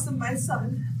the loss of my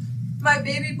son. My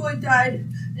baby boy died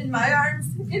in my arms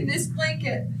in this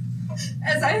blanket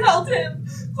as I held him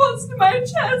close to my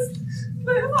chest,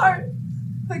 my heart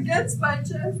against my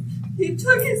chest. He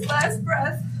took his last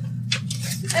breath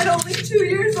at only 2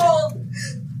 years old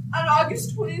on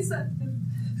August 22nd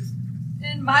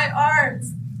in my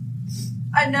arms.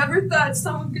 I never thought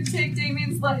someone could take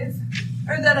Damian's life,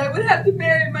 or that I would have to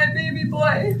bury my baby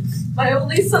boy, my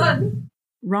only son.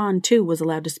 Ron, too, was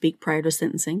allowed to speak prior to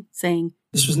sentencing, saying,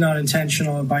 "This was not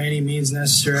intentional by any means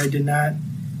necessary. I did not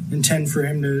intend for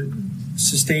him to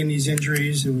sustain these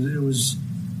injuries. It was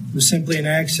simply an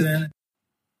accident."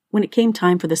 When it came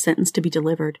time for the sentence to be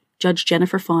delivered, Judge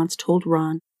Jennifer Fonts told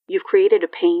Ron, "You've created a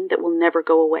pain that will never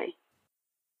go away."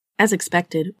 As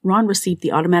expected, Ron received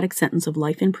the automatic sentence of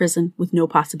life in prison with no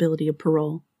possibility of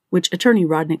parole, which Attorney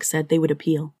Rodnick said they would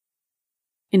appeal.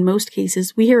 In most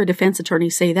cases, we hear a defense attorney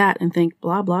say that and think,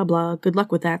 blah, blah, blah, good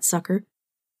luck with that, sucker.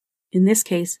 In this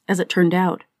case, as it turned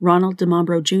out, Ronald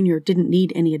DiMambro Jr. didn't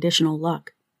need any additional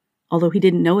luck. Although he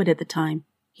didn't know it at the time,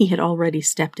 he had already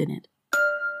stepped in it.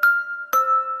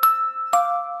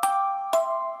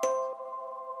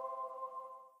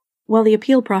 While the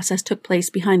appeal process took place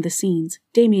behind the scenes,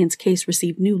 Damian's case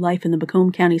received new life in the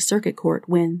Macomb County Circuit Court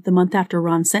when, the month after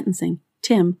Ron's sentencing,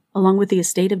 Tim, along with the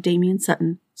estate of Damian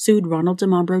Sutton, sued Ronald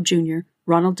DiMambro Jr.,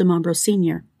 Ronald DiMambro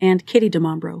Sr., and Kitty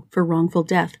DiMambro for wrongful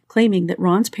death, claiming that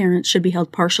Ron's parents should be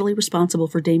held partially responsible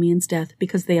for Damian's death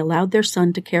because they allowed their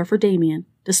son to care for Damian,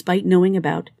 despite knowing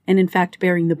about, and in fact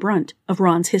bearing the brunt, of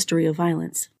Ron's history of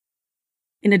violence.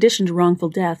 In addition to wrongful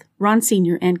death, Ron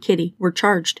Sr. and Kitty were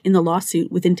charged in the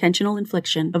lawsuit with intentional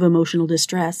infliction of emotional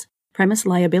distress, premise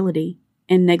liability,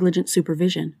 and negligent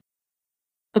supervision.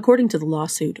 According to the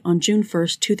lawsuit, on June 1,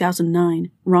 2009,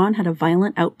 Ron had a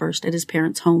violent outburst at his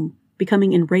parents' home,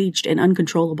 becoming enraged and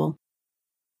uncontrollable.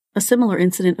 A similar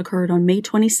incident occurred on May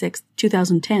 26,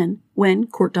 2010, when,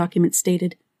 court documents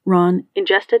stated, Ron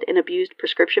ingested and abused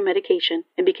prescription medication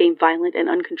and became violent and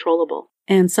uncontrollable,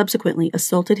 and subsequently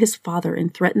assaulted his father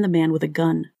and threatened the man with a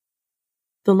gun.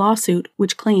 The lawsuit,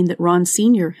 which claimed that Ron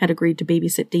Sr. had agreed to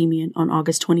babysit Damian on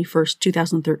August 21,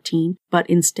 2013, but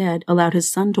instead allowed his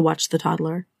son to watch the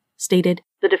toddler, stated,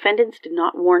 "The defendants did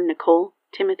not warn Nicole,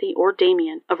 Timothy, or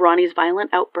Damian of Ronnie's violent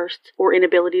outbursts or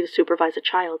inability to supervise a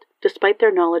child, despite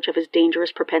their knowledge of his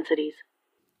dangerous propensities."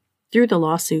 Through the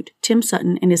lawsuit, Tim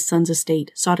Sutton and his son's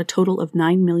estate sought a total of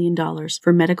 $9 million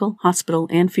for medical, hospital,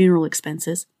 and funeral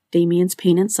expenses, Damian's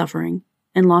pain and suffering,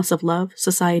 and loss of love,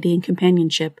 society, and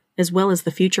companionship, as well as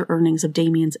the future earnings of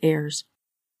Damian's heirs.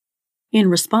 In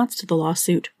response to the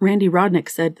lawsuit, Randy Rodnick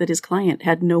said that his client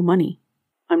had no money.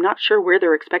 "I'm not sure where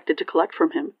they're expected to collect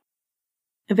from him."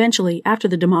 Eventually, after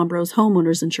the DiMambro's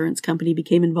homeowners insurance company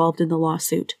became involved in the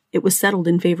lawsuit, it was settled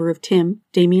in favor of Tim,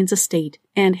 Damian's estate,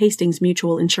 and Hastings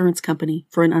Mutual Insurance Company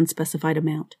for an unspecified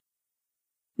amount.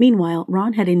 Meanwhile,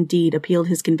 Ron had indeed appealed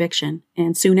his conviction,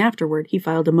 and soon afterward he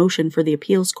filed a motion for the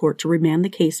appeals court to remand the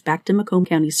case back to Macomb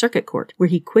County Circuit Court, where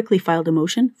he quickly filed a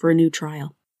motion for a new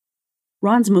trial.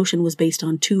 Ron's motion was based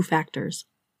on two factors.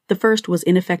 The first was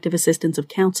ineffective assistance of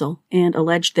counsel, and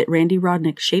alleged that Randy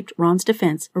Rodnick shaped Ron's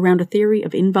defense around a theory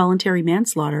of involuntary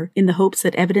manslaughter in the hopes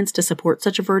that evidence to support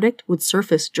such a verdict would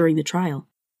surface during the trial.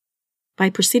 By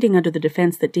proceeding under the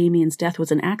defense that Damian's death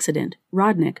was an accident,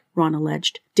 Rodnick, Ron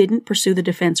alleged, didn't pursue the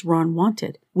defense Ron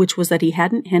wanted, which was that he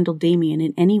hadn't handled Damian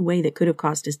in any way that could have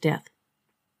caused his death.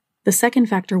 The second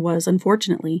factor was,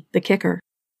 unfortunately, the kicker.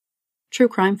 True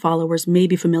crime followers may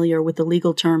be familiar with the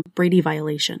legal term Brady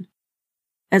violation.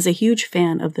 As a huge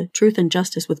fan of the Truth and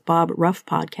Justice with Bob Ruff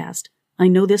podcast, I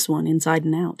know this one inside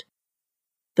and out.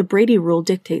 The Brady rule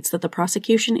dictates that the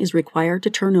prosecution is required to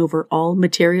turn over all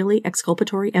materially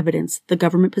exculpatory evidence the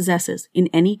government possesses in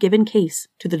any given case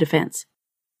to the defense.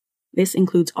 This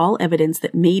includes all evidence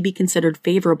that may be considered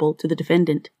favorable to the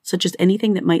defendant, such as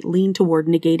anything that might lean toward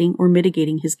negating or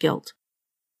mitigating his guilt.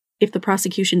 If the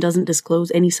prosecution doesn't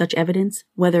disclose any such evidence,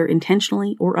 whether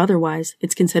intentionally or otherwise,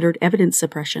 it's considered evidence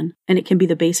suppression, and it can be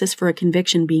the basis for a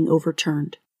conviction being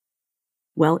overturned.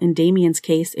 Well, in Damian's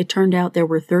case, it turned out there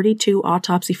were 32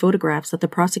 autopsy photographs that the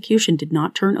prosecution did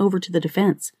not turn over to the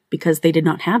defense because they did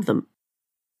not have them.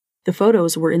 The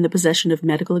photos were in the possession of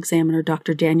medical examiner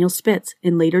Dr. Daniel Spitz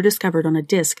and later discovered on a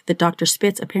disc that Dr.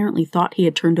 Spitz apparently thought he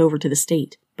had turned over to the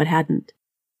state, but hadn't.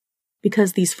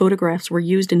 Because these photographs were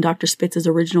used in Dr. Spitz's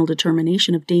original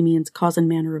determination of Damian's cause and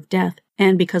manner of death,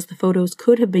 and because the photos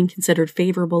could have been considered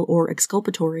favorable or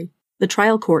exculpatory, the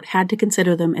trial court had to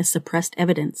consider them as suppressed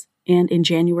evidence, and in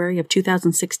January of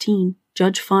 2016,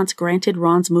 Judge Fonts granted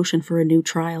Ron's motion for a new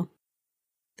trial.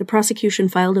 The prosecution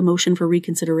filed a motion for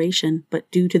reconsideration, but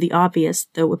due to the obvious,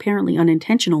 though apparently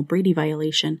unintentional, Brady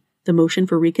violation, the motion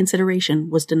for reconsideration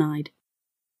was denied.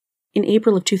 In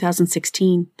April of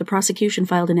 2016, the prosecution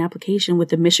filed an application with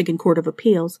the Michigan Court of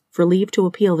Appeals for leave to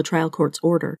appeal the trial court's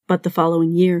order, but the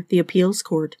following year, the appeals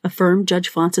court affirmed Judge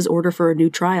Fonce's order for a new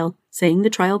trial, saying the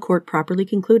trial court properly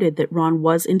concluded that Ron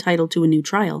was entitled to a new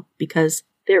trial because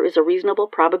there is a reasonable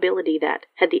probability that,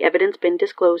 had the evidence been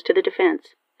disclosed to the defense,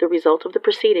 the result of the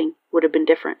proceeding would have been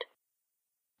different.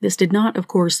 This did not, of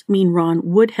course, mean Ron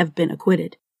would have been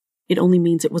acquitted. It only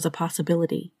means it was a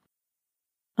possibility.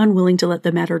 Unwilling to let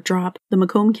the matter drop, the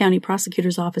Macomb County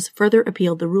Prosecutor's Office further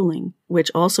appealed the ruling,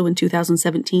 which also in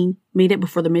 2017 made it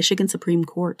before the Michigan Supreme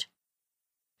Court.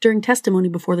 During testimony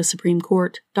before the Supreme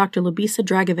Court, Dr. Labisa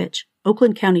Dragovich,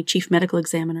 Oakland County Chief Medical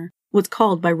Examiner, was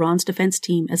called by Ron's defense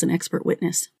team as an expert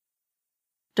witness.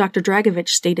 Dr. Dragovich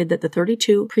stated that the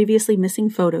 32 previously missing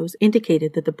photos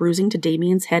indicated that the bruising to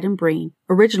Damian's head and brain,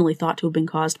 originally thought to have been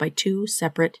caused by 2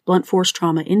 separate blunt force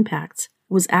trauma impacts,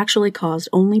 was actually caused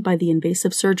only by the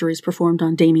invasive surgeries performed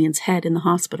on Damian's head in the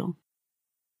hospital.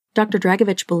 Dr.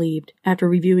 Dragovich believed, after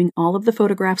reviewing all of the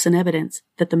photographs and evidence,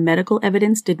 that the medical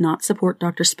evidence did not support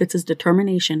Dr. Spitz's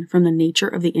determination from the nature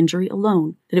of the injury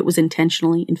alone that it was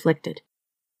intentionally inflicted.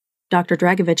 Dr.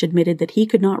 Dragovich admitted that he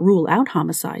could not rule out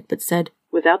homicide, but said,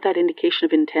 "Without that indication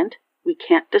of intent, we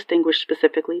can't distinguish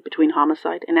specifically between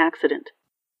homicide and accident."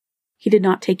 He did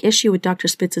not take issue with Dr.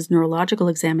 Spitz's neurological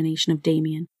examination of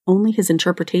Damian, only his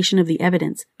interpretation of the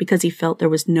evidence, because he felt there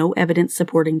was no evidence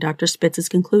supporting Dr. Spitz's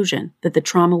conclusion that the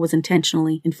trauma was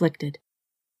intentionally inflicted.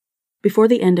 Before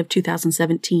the end of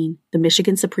 2017, the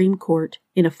Michigan Supreme Court,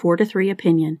 in a 4-3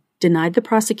 opinion, denied the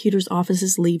prosecutor's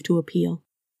office's leave to appeal.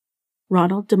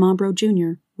 Ronald DiMambro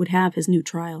Jr. would have his new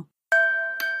trial.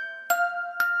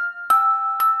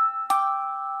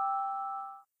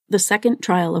 The second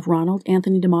trial of Ronald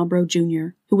Anthony DiMambro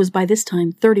Jr., who was by this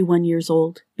time 31 years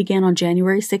old, began on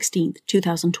January 16,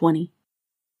 2020.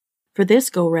 For this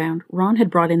go-round, Ron had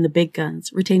brought in the big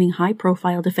guns, retaining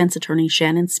high-profile defense attorney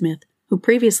Shannon Smith, who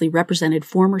previously represented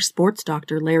former sports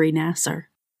doctor Larry Nassar.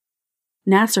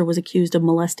 Nassar was accused of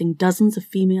molesting dozens of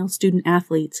female student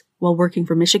athletes while working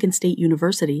for Michigan State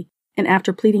University, and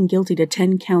after pleading guilty to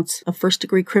 10 counts of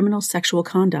first-degree criminal sexual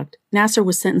conduct, Nassar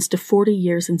was sentenced to 40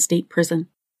 years in state prison.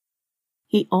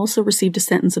 He also received a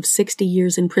sentence of 60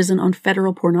 years in prison on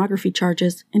federal pornography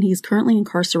charges, and he is currently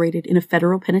incarcerated in a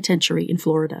federal penitentiary in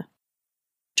Florida.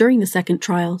 During the second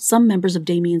trial, some members of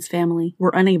Damian's family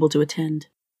were unable to attend.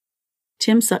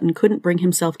 Tim Sutton couldn't bring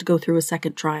himself to go through a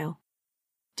second trial.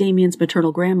 Damian's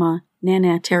maternal grandma,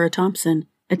 Nana Tara Thompson,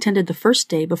 attended the first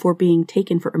day before being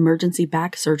taken for emergency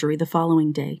back surgery the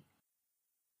following day.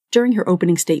 During her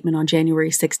opening statement on January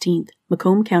 16th,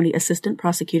 Macomb County Assistant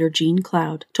Prosecutor Jean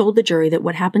Cloud told the jury that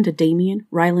what happened to Damian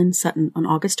Ryland Sutton on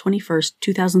August 21,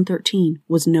 2013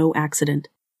 was no accident.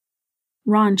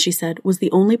 Ron, she said, was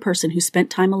the only person who spent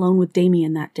time alone with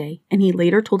Damian that day, and he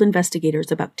later told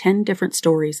investigators about 10 different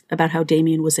stories about how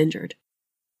Damian was injured.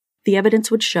 The evidence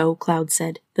would show, Cloud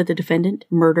said, that the defendant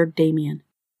murdered Damian.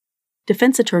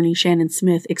 Defense attorney Shannon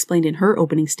Smith explained in her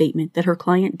opening statement that her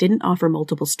client didn't offer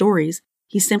multiple stories.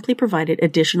 He simply provided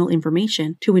additional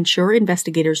information to ensure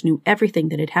investigators knew everything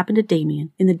that had happened to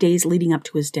Damian in the days leading up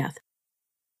to his death.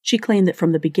 She claimed that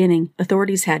from the beginning,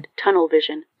 authorities had tunnel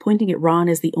vision, pointing at Ron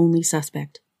as the only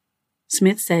suspect.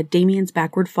 Smith said Damian's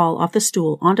backward fall off the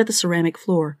stool onto the ceramic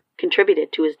floor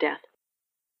contributed to his death.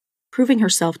 Proving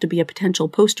herself to be a potential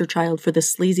poster child for the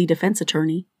sleazy defense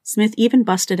attorney, Smith even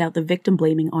busted out the victim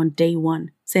blaming on day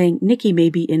one, saying Nikki may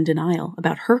be in denial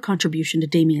about her contribution to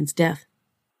Damian's death.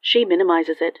 She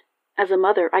minimizes it. As a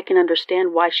mother, I can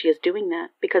understand why she is doing that,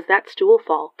 because that stool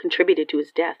fall contributed to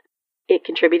his death. It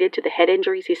contributed to the head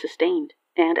injuries he sustained,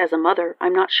 and as a mother,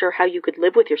 I'm not sure how you could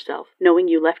live with yourself, knowing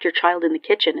you left your child in the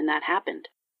kitchen and that happened.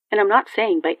 And I'm not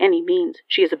saying by any means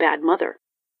she is a bad mother.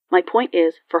 My point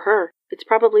is, for her, it's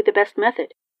probably the best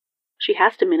method. She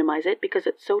has to minimize it because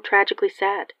it's so tragically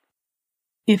sad.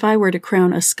 If I were to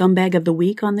crown a scumbag of the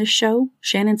week on this show,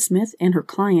 Shannon Smith and her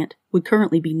client would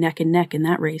currently be neck and neck in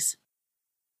that race.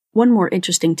 One more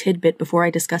interesting tidbit before I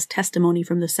discuss testimony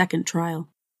from the second trial.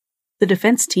 The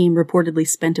defense team reportedly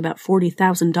spent about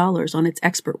 $40,000 on its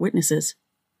expert witnesses.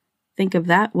 Think of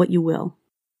that what you will.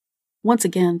 Once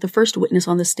again, the first witness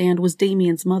on the stand was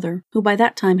Damian's mother, who by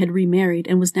that time had remarried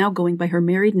and was now going by her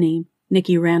married name,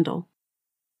 Nikki Randall.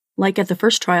 Like at the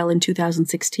first trial in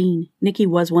 2016, Nikki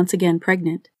was once again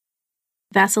pregnant.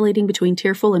 Vacillating between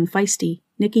tearful and feisty,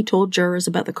 Nikki told jurors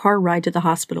about the car ride to the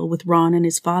hospital with Ron and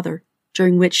his father,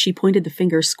 during which she pointed the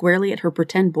finger squarely at her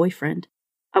pretend boyfriend.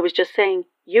 I was just saying,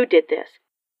 you did this.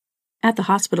 At the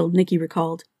hospital, Nikki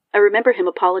recalled, I remember him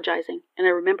apologizing, and I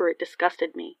remember it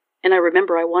disgusted me, and I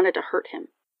remember I wanted to hurt him.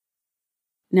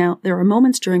 Now, there are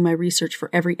moments during my research for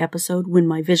every episode when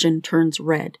my vision turns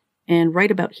red, and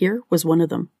right about here was one of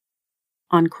them.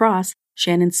 On Cross,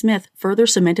 Shannon Smith further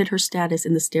cemented her status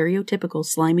in the stereotypical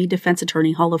slimy defense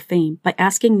attorney Hall of Fame by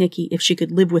asking Nikki if she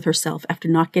could live with herself after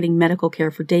not getting medical care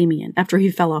for Damian after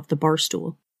he fell off the bar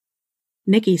stool.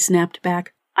 Nikki snapped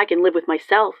back, "I can live with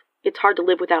myself. It's hard to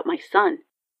live without my son."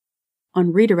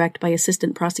 On redirect by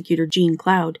Assistant Prosecutor Jean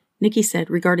Cloud, Nikki said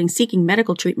regarding seeking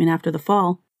medical treatment after the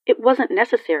fall, "It wasn't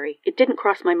necessary. It didn't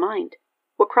cross my mind.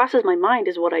 What crosses my mind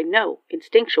is what I know,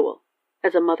 instinctual.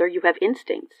 As a mother, you have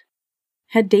instincts."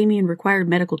 Had Damian required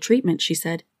medical treatment, she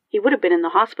said, he would have been in the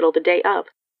hospital the day of.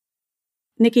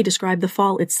 Nikki described the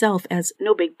fall itself as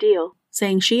no big deal,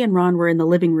 saying she and Ron were in the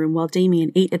living room while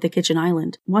Damian ate at the kitchen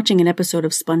island, watching an episode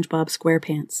of SpongeBob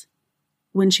SquarePants.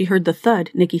 When she heard the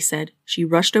thud, Nikki said, she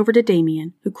rushed over to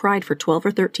Damian, who cried for 12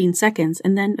 or 13 seconds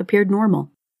and then appeared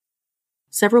normal.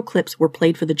 Several clips were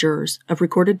played for the jurors of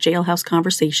recorded jailhouse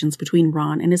conversations between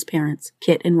Ron and his parents,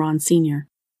 Kit and Ron Sr.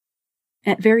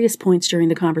 At various points during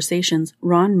the conversations,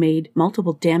 Ron made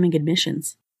multiple damning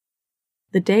admissions.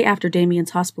 The day after Damian's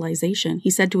hospitalization,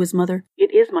 he said to his mother,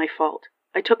 "It is my fault.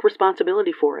 I took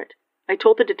responsibility for it. I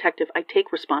told the detective I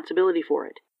take responsibility for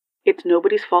it. It's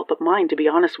nobody's fault but mine, to be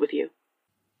honest with you."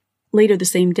 Later the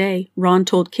same day, Ron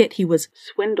told Kit he was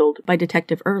swindled by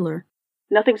Detective Erler.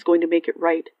 "Nothing's going to make it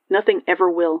right. Nothing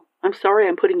ever will. I'm sorry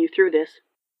I'm putting you through this."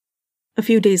 A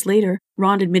few days later,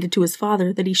 Ron admitted to his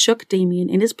father that he shook Damian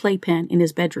in his playpen in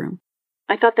his bedroom.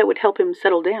 "I thought that would help him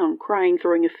settle down, crying,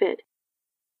 throwing a fit."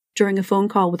 During a phone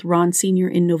call with Ron Sr.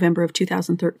 in November of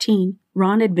 2013,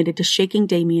 Ron admitted to shaking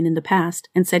Damian in the past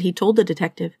and said he told the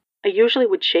detective, "I usually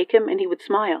would shake him and he would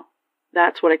smile.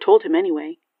 That's what I told him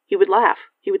anyway. He would laugh.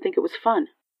 He would think it was fun."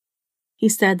 He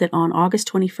said that on August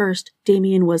 21st,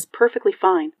 Damian was perfectly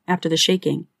fine after the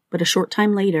shaking, but a short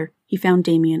time later, he found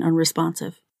Damian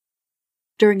unresponsive.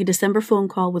 During a December phone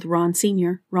call with Ron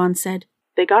Sr., Ron said,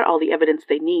 "They got all the evidence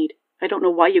they need. I don't know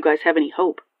why you guys have any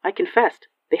hope. I confessed.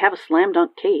 They have a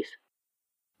slam-dunk case."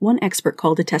 One expert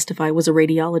called to testify was a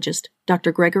radiologist,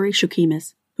 Dr. Gregory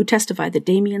Shukimis, who testified that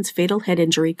Damian's fatal head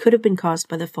injury could have been caused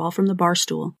by the fall from the bar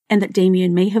stool, and that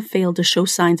Damian may have failed to show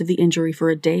signs of the injury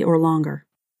for a day or longer.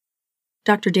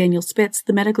 Dr. Daniel Spitz,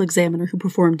 the medical examiner who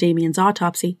performed Damian's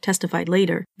autopsy, testified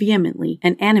later, vehemently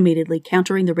and animatedly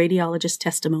countering the radiologist's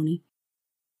testimony.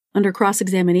 Under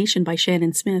cross-examination by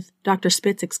Shannon Smith, Dr.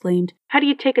 Spitz exclaimed, "How do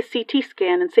you take a CT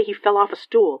scan and say he fell off a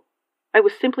stool? I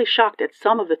was simply shocked at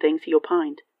some of the things he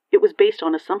opined. It was based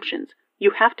on assumptions.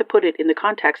 You have to put it in the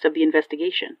context of the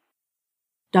investigation."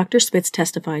 Dr. Spitz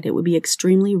testified it would be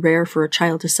extremely rare for a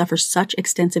child to suffer such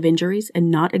extensive injuries and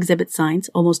not exhibit signs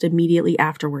almost immediately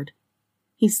afterward.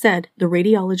 He said the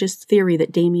radiologist's theory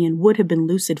that Damian would have been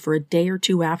lucid for a day or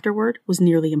two afterward was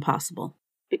nearly impossible.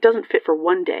 "It doesn't fit for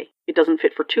 1 day. It doesn't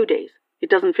fit for 2 days. It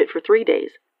doesn't fit for 3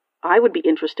 days. I would be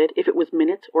interested if it was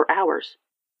minutes or hours."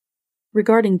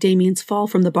 Regarding Damian's fall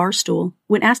from the bar stool,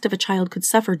 when asked if a child could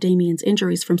suffer Damian's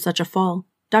injuries from such a fall,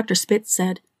 Dr. Spitz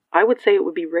said, "I would say it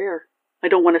would be rare. I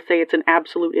don't want to say it's an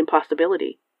absolute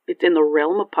impossibility. It's in the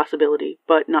realm of possibility,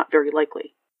 but not very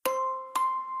likely."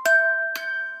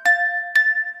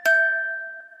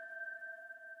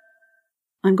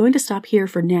 I'm going to stop here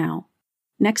for now.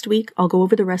 Next week, I'll go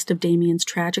over the rest of Damian's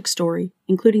tragic story,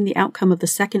 including the outcome of the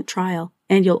second trial,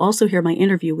 and you'll also hear my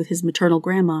interview with his maternal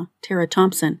grandma, Tara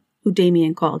Thompson, who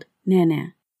Damian called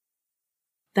Nana.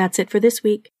 That's it for this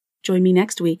week. Join me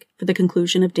next week for the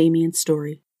conclusion of Damian's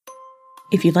story.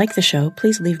 If you like the show,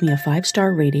 please leave me a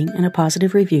 5-star rating and a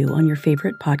positive review on your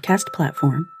favorite podcast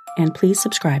platform. And please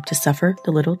subscribe to Suffer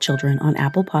the Little Children on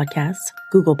Apple Podcasts,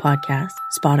 Google Podcasts,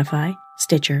 Spotify,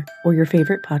 Stitcher, or your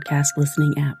favorite podcast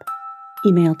listening app.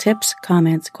 Email tips,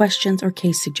 comments, questions, or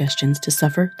case suggestions to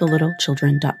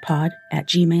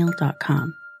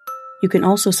sufferthelittlechildren.pod@gmail.com. You can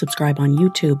also subscribe on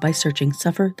YouTube by searching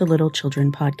Suffer the Little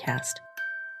Children Podcast.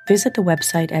 Visit the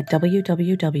website at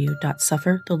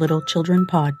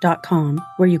www.sufferthelittlechildrenpod.com,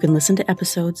 where you can listen to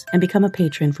episodes and become a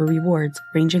patron for rewards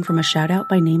ranging from a shout-out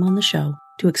by name on the show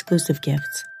to exclusive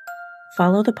gifts.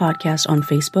 Follow the podcast on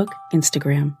Facebook,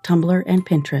 Instagram, Tumblr, and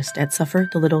Pinterest at Suffer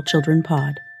the Little Children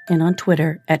Pod, and on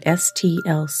Twitter at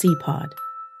STLCpod.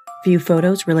 View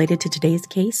photos related to today's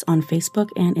case on Facebook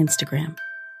and Instagram.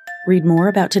 Read more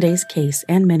about today's case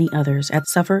and many others at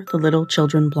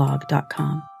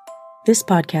sufferthelittlechildrenblog.com. This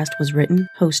podcast was written,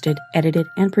 hosted, edited,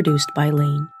 and produced by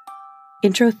Lane.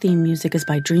 Intro theme music is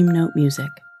by Dream Note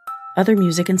Music. Other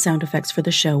music and sound effects for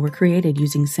the show were created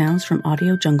using sounds from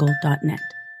audiojungle.net.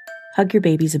 Hug your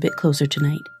babies a bit closer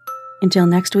tonight. Until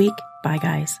next week, bye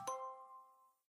guys.